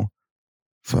rascal.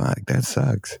 Fuck, that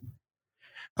sucks.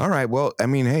 All right. Well, I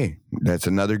mean, hey, that's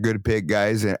another good pick,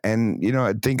 guys.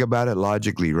 And think about it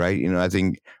logically, right? I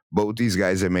think both these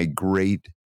guys have made great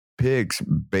picks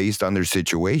based on their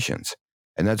situations.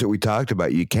 And that's what we talked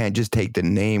about. You can't just take the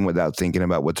name without thinking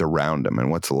about what's around them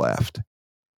and what's left.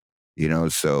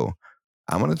 So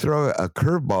I'm going to throw a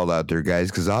curveball out there,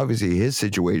 guys, because obviously his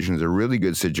situation is a really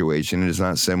good situation. And it's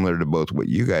not similar to both what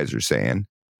you guys are saying.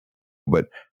 But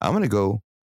I'm going to go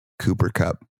Cooper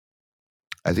Kupp.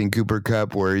 I think Cooper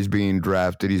Kupp, where he's being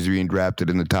drafted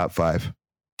in the top 5.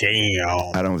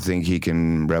 Damn. I don't think he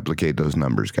can replicate those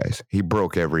numbers, guys. He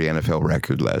broke every NFL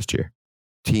record last year.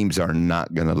 Teams are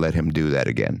not going to let him do that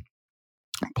again.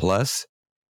 Plus,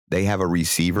 they have a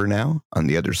receiver now on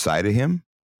the other side of him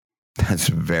that's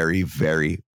very,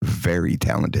 very, very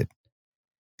talented.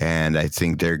 And I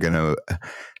think they're going to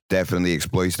definitely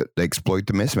exploit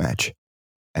the mismatch.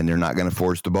 And they're not going to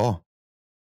force the ball.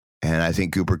 And I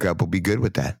think Cooper Kupp will be good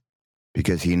with that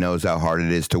because he knows how hard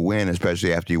it is to win,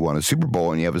 especially after you won a Super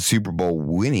Bowl and you have a Super Bowl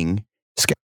winning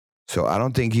schedule. So I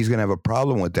don't think he's going to have a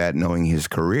problem with that knowing his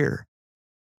career,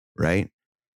 right?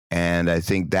 And I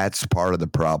think that's part of the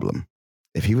problem.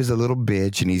 If he was a little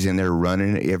bitch and he's in there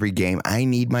running every game, I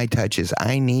need my touches.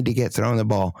 I need to get thrown the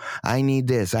ball. I need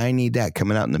this. I need that.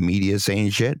 Coming out in the media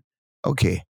saying shit.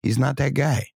 Okay, he's not that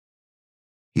guy.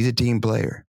 He's a team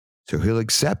player. So he'll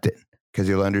accept it because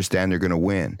he'll understand they're going to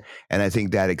win. And I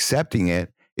think that accepting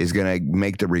it is going to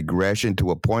make the regression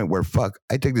to a point where,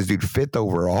 I took this dude 5th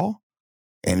overall,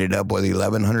 ended up with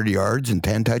 1,100 yards and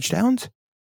 10 touchdowns,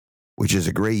 which is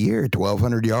a great year.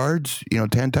 1,200 yards,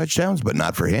 10 touchdowns, but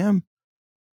not for him.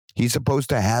 He's supposed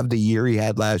to have the year he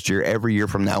had last year every year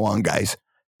from now on, guys.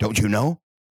 Don't you know?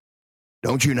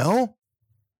 Don't you know?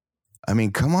 I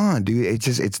mean, come on, dude.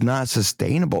 It's not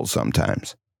sustainable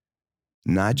sometimes.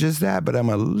 Not just that, but I'm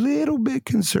a little bit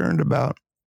concerned about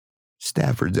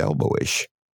Stafford's elbowish.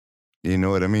 You know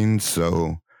what I mean?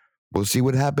 So we'll see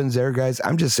what happens there, guys.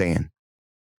 I'm just saying.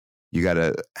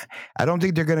 I don't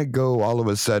think they're going to go all of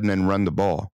a sudden and run the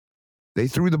ball. They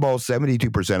threw the ball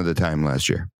 72% of the time last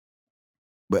year.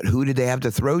 But who did they have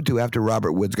to throw to after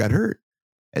Robert Woods got hurt?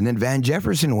 And then Van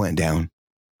Jefferson went down.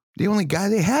 The only guy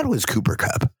they had was Cooper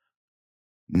Kupp.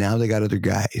 Now they got other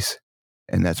guys.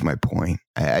 And that's my point.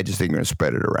 I just think we're going to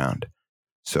spread it around.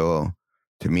 So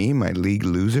to me, my league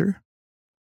loser,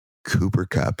 Cooper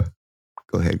Kupp.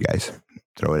 Go ahead, guys.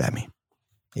 Throw it at me.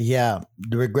 Yeah,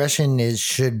 the regression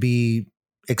should be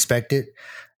expected.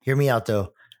 Hear me out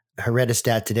though. I read a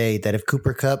stat today that if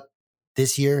Cooper Kupp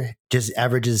this year just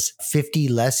averages 50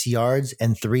 less yards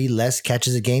and 3 less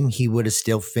catches a game, he would have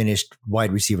still finished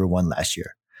wide receiver 1 last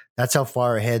year. That's how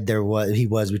far ahead he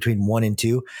was between 1 and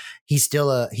 2. He's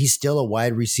still a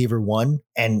wide receiver 1,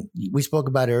 and we spoke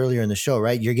about it earlier in the show,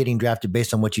 right? You're getting drafted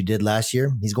based on what you did last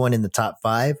year. He's going in the top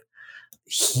 5.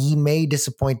 He may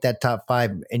disappoint that top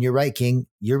 5, and you're right, King.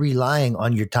 You're relying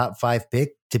on your top 5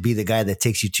 pick to be the guy that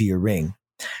takes you to your ring.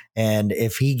 And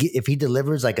if he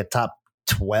delivers like a top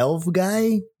 12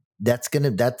 guy, that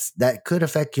could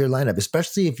affect your lineup,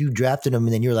 especially if you drafted him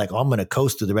and then you're like, oh, I'm going to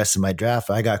coast through the rest of my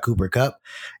draft. I got Cooper Kupp.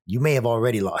 You may have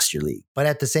already lost your league. But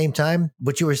at the same time,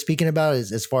 what you were speaking about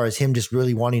is as far as him just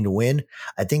really wanting to win,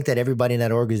 I think that everybody in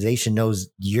that organization knows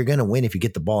you're going to win if you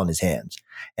get the ball in his hands.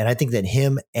 And I think that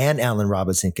him and Allen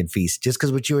Robinson can feast, just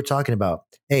because what you were talking about.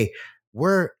 Hey,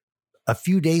 we're a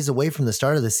few days away from the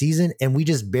start of the season, and we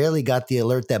just barely got the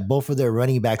alert that both of their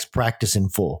running backs practice in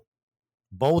full.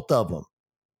 Both of them.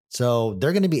 So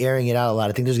they're going to be airing it out a lot.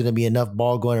 I think there's going to be enough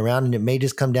ball going around, and it may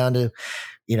just come down to,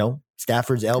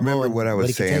 Stafford's elbow. Remember what I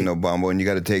was saying, though, Bombo, and you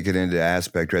got to take it into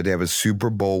aspect, right? They have a Super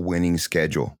Bowl winning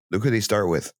schedule. Look who they start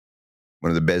with.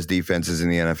 One of the best defenses in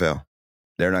the NFL.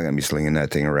 They're not going to be slinging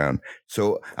that thing around.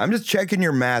 So I'm just checking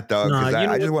your math, dog, because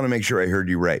I just want to make sure I heard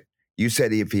you right. You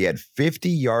said if he had 50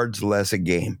 yards less a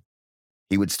game,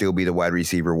 he would still be the wide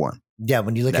receiver 1. Yeah,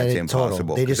 when you look at it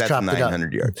impossible, total, they just chopped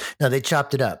 900 it up. yards. No, they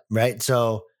chopped it up, right?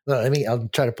 So I'll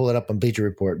try to pull it up on Bleacher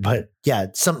Report, but yeah,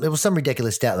 it was some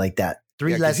ridiculous stat like that.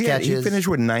 3 less catches. He finished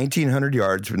with 1,900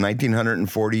 yards, with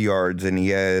 1,940 yards, and he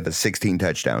had 16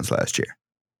 touchdowns last year.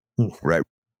 Right.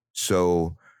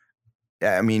 So,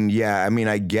 I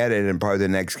get it. And probably the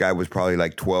next guy was probably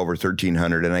like 12 or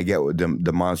 1,300. And I get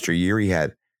the monster year he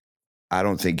had. I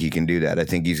don't think he can do that. I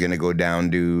think he's going to go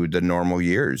down to the normal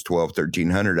years, 12,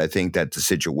 1,300. I think that the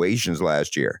situations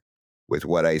last year, with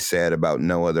what I said about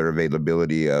no other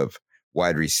availability of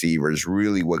wide receivers,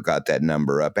 really what got that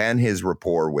number up, and his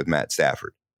rapport with Matt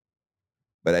Stafford.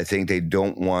 But I think they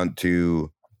don't want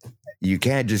to, you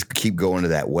can't just keep going to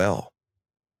that well,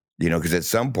 because at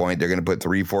some point they're going to put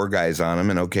 3-4 guys on him,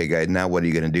 and okay, guys, now what are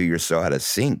you going to do? You're so out of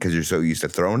sync because you're so used to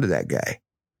throwing to that guy.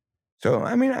 So,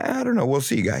 I don't know. We'll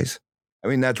see, guys.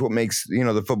 That's what makes,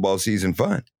 the football season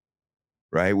fun.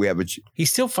 Right. He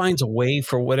still finds a way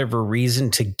for whatever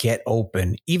reason to get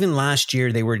open. Even last year,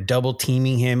 they were double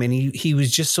teaming him, and he was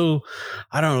just so,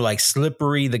 like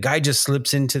slippery. The guy just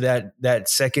slips into that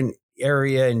second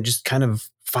area and just kind of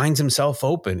finds himself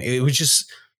open. It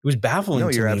was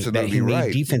baffling to me that he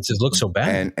made defenses look so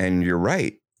bad. And you're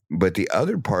right. But the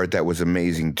other part that was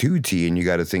amazing too, T, and you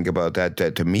got to think about that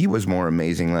to me was more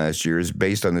amazing last year, is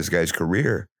based on this guy's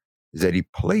career, is that he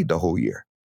played the whole year.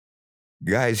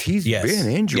 Guys, he's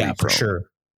been injury prone. For sure.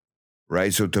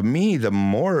 Right. So to me, the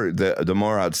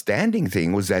more outstanding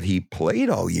thing was that he played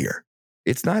all year.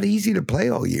 It's not easy to play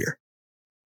all year.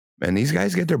 And these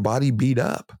guys get their body beat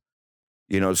up.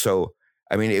 So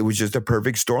it was just a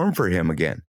perfect storm for him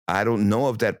again. I don't know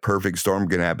if that perfect storm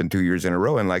can happen 2 years in a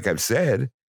row. And like I've said,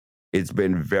 it's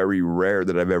been very rare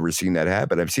that I've ever seen that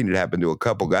happen. I've seen it happen to a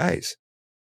couple guys.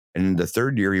 And in the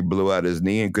third year, he blew out his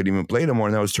knee and couldn't even play no more.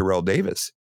 And that was Terrell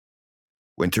Davis.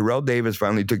 When Terrell Davis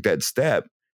finally took that step,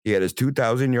 he had his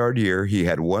 2,000-yard year. He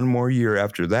had one more year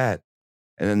after that.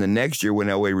 And then the next year when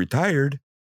Elway retired,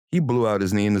 he blew out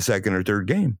his knee in the second or third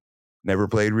game. Never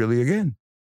played really again.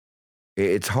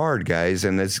 It's hard, guys,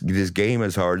 and this game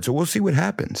is hard. So we'll see what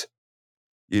happens.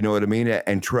 You know what I mean?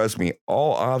 And trust me,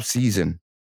 all offseason,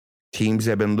 teams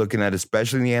have been looking at,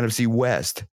 especially in the NFC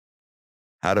West,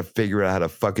 how to figure out how to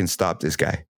fucking stop this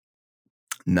guy.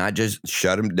 Not just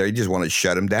shut him. They just want to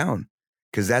shut him down,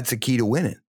 because that's the key to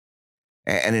winning.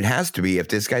 And it has to be. If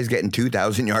this guy's getting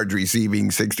 2,000 yards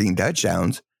receiving, 16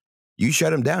 touchdowns, you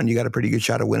shut him down, you got a pretty good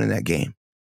shot of winning that game.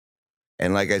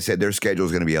 And like I said, their schedule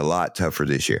is going to be a lot tougher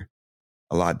this year.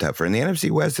 A lot tougher. And the NFC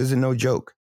West isn't no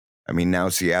joke. Now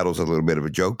Seattle's a little bit of a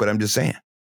joke, but I'm just saying.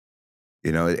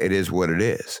 It is what it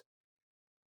is.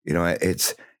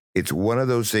 It's one of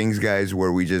those things, guys,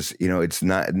 where we just, it's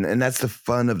not, and that's the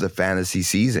fun of the fantasy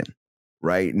season,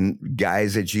 right? And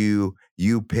guys that you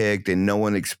picked and no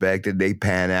one expected, they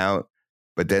pan out.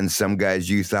 But then some guys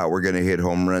you thought were going to hit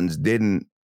home runs didn't,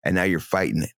 and now you're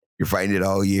fighting it. You're fighting it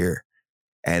all year.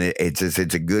 And it's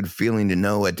a good feeling to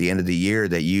know at the end of the year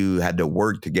that you had to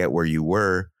work to get where you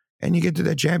were, and you get to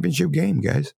that championship game,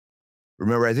 guys.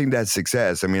 remember, I think that's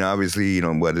success. I mean, obviously,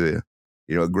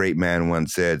 a great man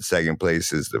once said, second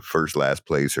place is the first last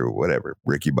place or whatever,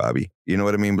 Ricky Bobby. You know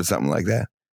what I mean? But something like that.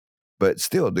 But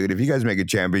still, dude, if you guys make a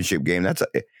championship game,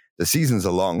 the season's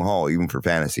a long haul, even for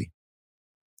fantasy.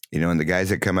 And the guys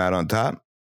that come out on top,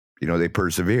 they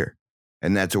persevere.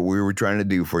 And that's what we were trying to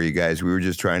do for you guys. We were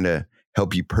just trying to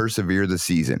help you persevere the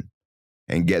season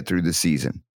and get through the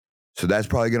season. So that's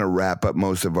probably going to wrap up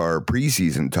most of our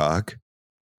preseason talk.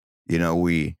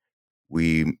 We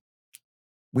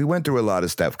went through a lot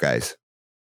of stuff, guys.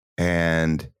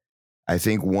 And I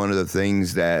think one of the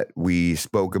things that we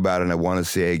spoke about, and I want to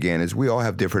say again, is we all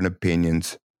have different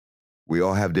opinions. We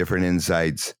all have different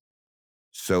insights.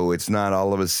 So it's not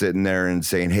all of us sitting there and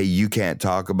saying, hey, you can't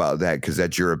talk about that because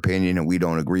that's your opinion and we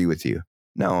don't agree with you.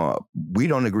 No, we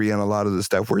don't agree on a lot of the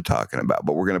stuff we're talking about,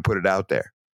 but we're going to put it out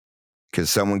there because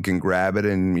someone can grab it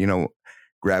and,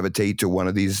 gravitate to one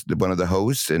of the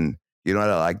hosts. And, I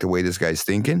like the way this guy's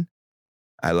thinking.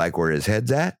 I like where his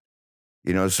head's at,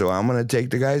 so I'm going to take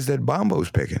the guys that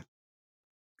Bombo's picking.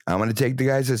 I'm going to take the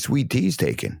guys that Sweet T's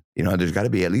taking. There's got to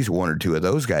be at least one or two of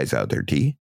those guys out there,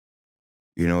 T.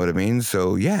 You know what I mean?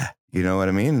 So, yeah, you know what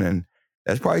I mean? And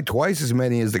that's probably twice as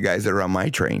many as the guys that are on my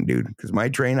train, dude. Because my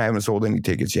train, I haven't sold any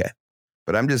tickets yet.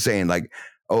 But I'm just saying,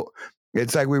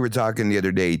 it's like we were talking the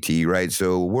other day, T, right?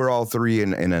 So we're all three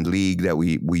in a league that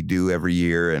we do every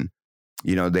year. And,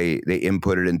 they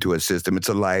input it into a system. It's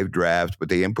a live draft, but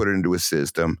they input it into a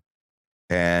system.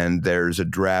 And there's a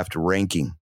draft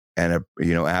ranking. And,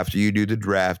 after you do the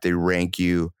draft, they rank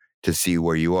you to see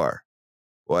where you are.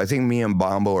 Well, I think me and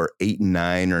Bombo are 8 and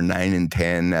 9 or 9 and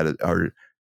 10 or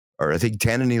I think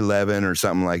 10 and 11 or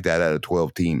something like that out of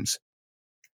 12 teams.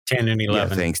 10 and 11.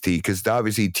 Yeah, thanks, T. Because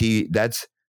obviously T, that's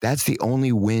the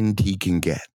only win T can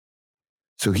get.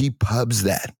 So he pubs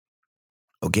that.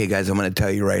 Okay, guys, I'm going to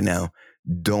tell you right now,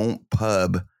 don't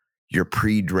pub your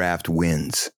pre-draft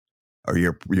wins or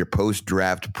your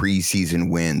post-draft preseason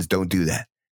wins. Don't do that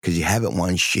because you haven't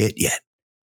won shit yet.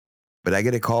 But I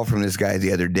get a call from this guy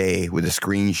the other day with a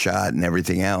screenshot and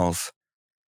everything else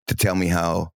to tell me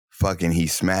how fucking he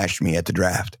smashed me at the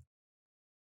draft.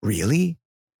 Really?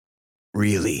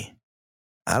 Really?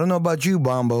 I don't know about you,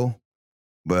 Bombo,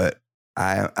 but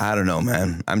I don't know,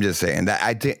 man. I'm just saying that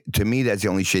I think to me that's the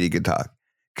only shit he could talk.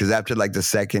 Because after like the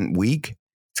second week,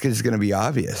 it's just going to be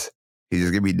obvious. He's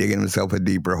just going to be digging himself a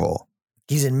deeper hole.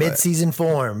 He's in mid-season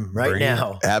form right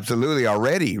now. Absolutely.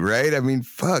 Already, right? I mean,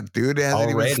 fuck, dude. It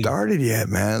hasn't even started yet,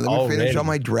 man. Let me finish all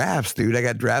my drafts, dude. I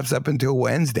got drafts up until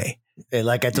Wednesday. Hey,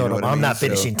 like I told him, I'm not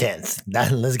finishing 10th.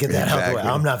 Let's get that out of the way.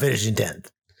 I'm not finishing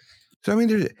 10th. So, I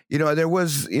mean, there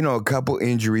was, a couple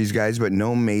injuries, guys, but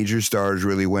no major stars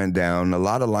really went down. A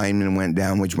lot of linemen went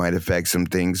down, which might affect some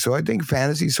things. So I think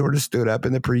fantasy sort of stood up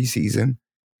in the preseason.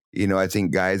 I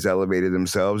think guys elevated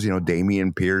themselves.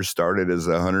 Damian Pierce started as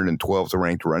the 112th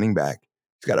ranked running back.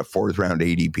 He's got a 4th round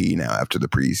ADP now after the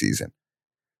preseason.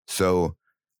 So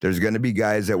there's going to be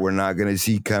guys that we're not going to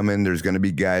see coming. There's going to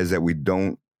be guys that we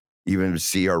don't even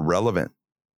see are relevant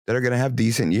that are going to have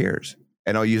decent years.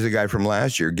 And I'll use a guy from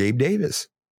last year, Gabe Davis.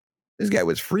 This guy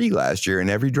was free last year in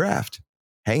every draft,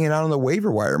 hanging out on the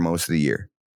waiver wire most of the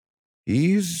year.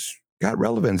 He's got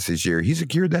relevance this year. He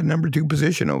secured that number 2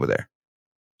 position over there.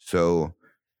 So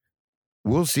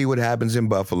we'll see what happens in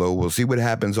Buffalo. We'll see what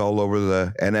happens all over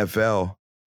the NFL.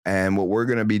 And what we're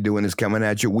going to be doing is coming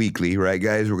at you weekly, right,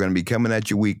 guys? We're going to be coming at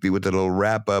you weekly with a little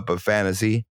wrap-up of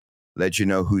fantasy. Let you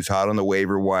know who's hot on the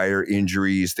waiver wire,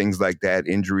 injuries, things like that,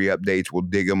 injury updates. We'll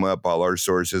dig them up, all our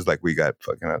sources, like we got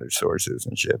fucking other sources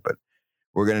and shit. But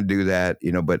we're going to do that,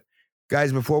 But,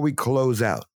 guys, before we close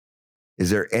out, is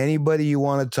there anybody you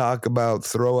want to talk about?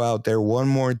 Throw out there one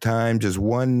more time, just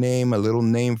one name, a little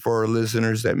name for our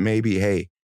listeners that maybe, hey,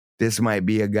 this might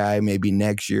be a guy maybe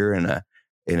next year in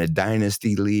a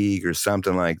dynasty league or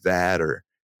something like that or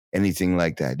anything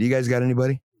like that. Do you guys got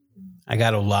anybody? I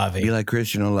got Olave. You like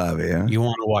Christian Olave, huh? You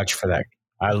want to watch for that.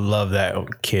 I love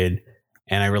that kid.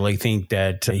 And I really think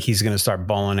that he's going to start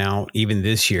balling out even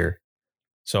this year.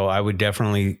 So I would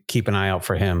definitely keep an eye out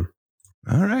for him.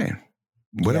 All right.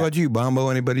 What about you, Bombo?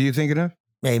 Anybody you thinking of?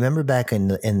 Hey, remember back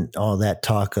in all that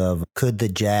talk of could the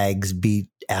Jags beat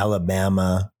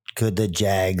Alabama? Could the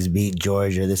Jags beat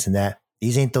Georgia? This and that.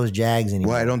 These ain't those Jags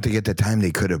anymore. Well, I don't think at the time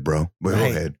they could have, bro. But go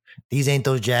ahead. These ain't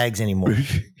those Jags anymore.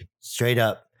 Straight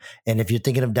up. And if you're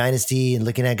thinking of dynasty and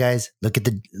looking at guys, look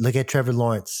at Trevor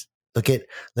Lawrence. Look at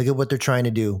what they're trying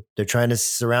to do. They're trying to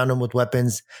surround him with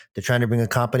weapons. They're trying to bring a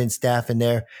competent staff in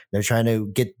there. They're trying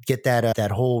to get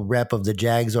that whole rep of the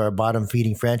Jags are a bottom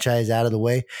feeding franchise out of the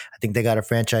way. I think they got a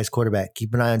franchise quarterback.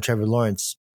 Keep an eye on Trevor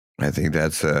Lawrence. I think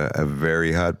that's a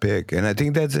very hot pick. And I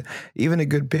think that's even a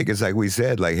good pick. It's like we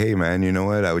said, like, hey, man, you know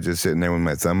what? I was just sitting there with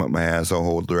my thumb up my ass all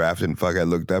whole draft, and fuck, I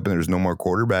looked up and there's no more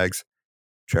quarterbacks.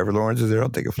 Trevor Lawrence is there. I'll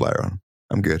take a flyer on him.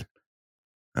 I'm good.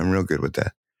 I'm real good with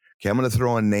that. Okay, I'm going to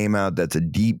throw a name out that's a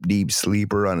deep, deep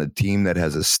sleeper on a team that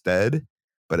has a stud,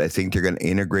 but I think they're going to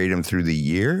integrate him through the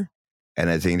year, and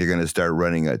I think they're going to start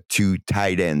running a 2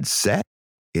 tight end set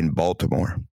in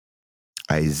Baltimore.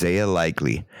 Isaiah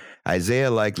Likely. Isaiah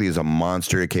Likely is a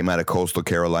monster. It came out of Coastal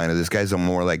Carolina. This guy's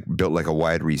built like a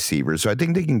wide receiver. So I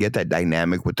think they can get that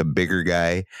dynamic with the bigger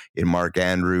guy in Mark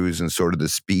Andrews and sort of the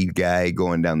speed guy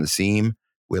going down the seam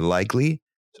with Likely,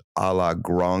 a la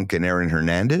Gronk and Aaron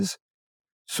Hernandez.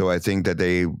 So I think that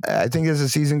I think as the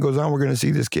season goes on, we're going to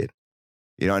see this kid.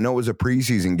 You know, I know it was a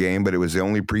preseason game, but it was the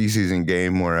only preseason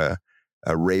game where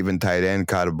a Raven tight end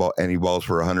caught any balls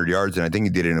for 100 yards, and I think he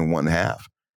did it in 1/2.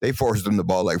 They forced him the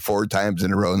ball like 4 times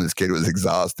in a row, and this kid was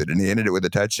exhausted, and he ended it with a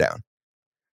touchdown.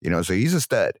 You know, so he's a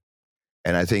stud.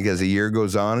 And I think as the year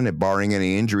goes on, and barring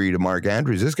any injury to Mark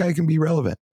Andrews, this guy can be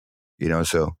relevant. You know,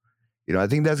 so, you know, I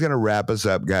think that's going to wrap us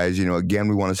up, guys. You know, again,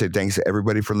 we want to say thanks to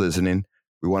everybody for listening.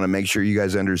 We want to make sure you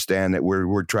guys understand that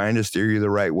we're trying to steer you the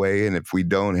right way, and if we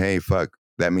don't, hey, fuck,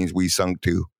 that means we sunk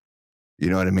too. You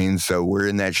know what I mean? So we're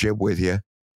in that ship with you.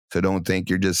 So don't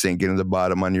think you're just sinking to the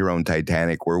bottom on your own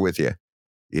Titanic. We're with you.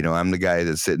 You know, I'm the guy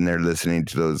that's sitting there listening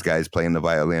to those guys playing the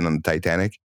violin on the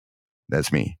Titanic.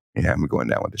 That's me. Yeah, I'm going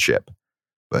down with the ship.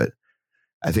 But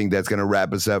I think that's going to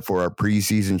wrap us up for our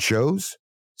preseason shows.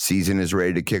 Season is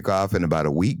ready to kick off in about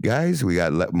a week, guys. We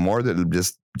got more than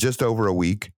just over a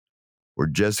week. We're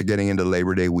just getting into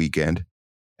Labor Day weekend.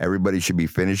 Everybody should be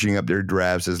finishing up their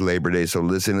drafts as Labor Day. So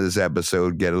listen to this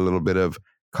episode, get a little bit of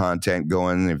content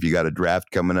going. If you got a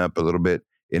draft coming up a little bit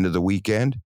into the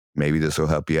weekend, maybe this will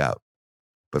help you out.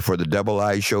 But for the Double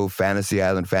I Show Fantasy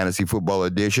Island Fantasy Football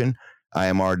Edition, I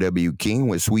am RW King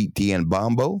with Sweet Tea and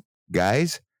Bombo.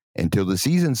 Guys, until the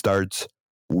season starts,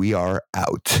 we are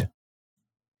out.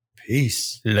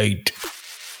 Peace. Late.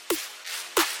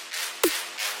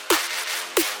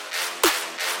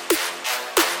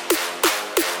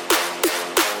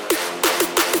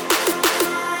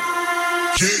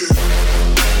 Yeah.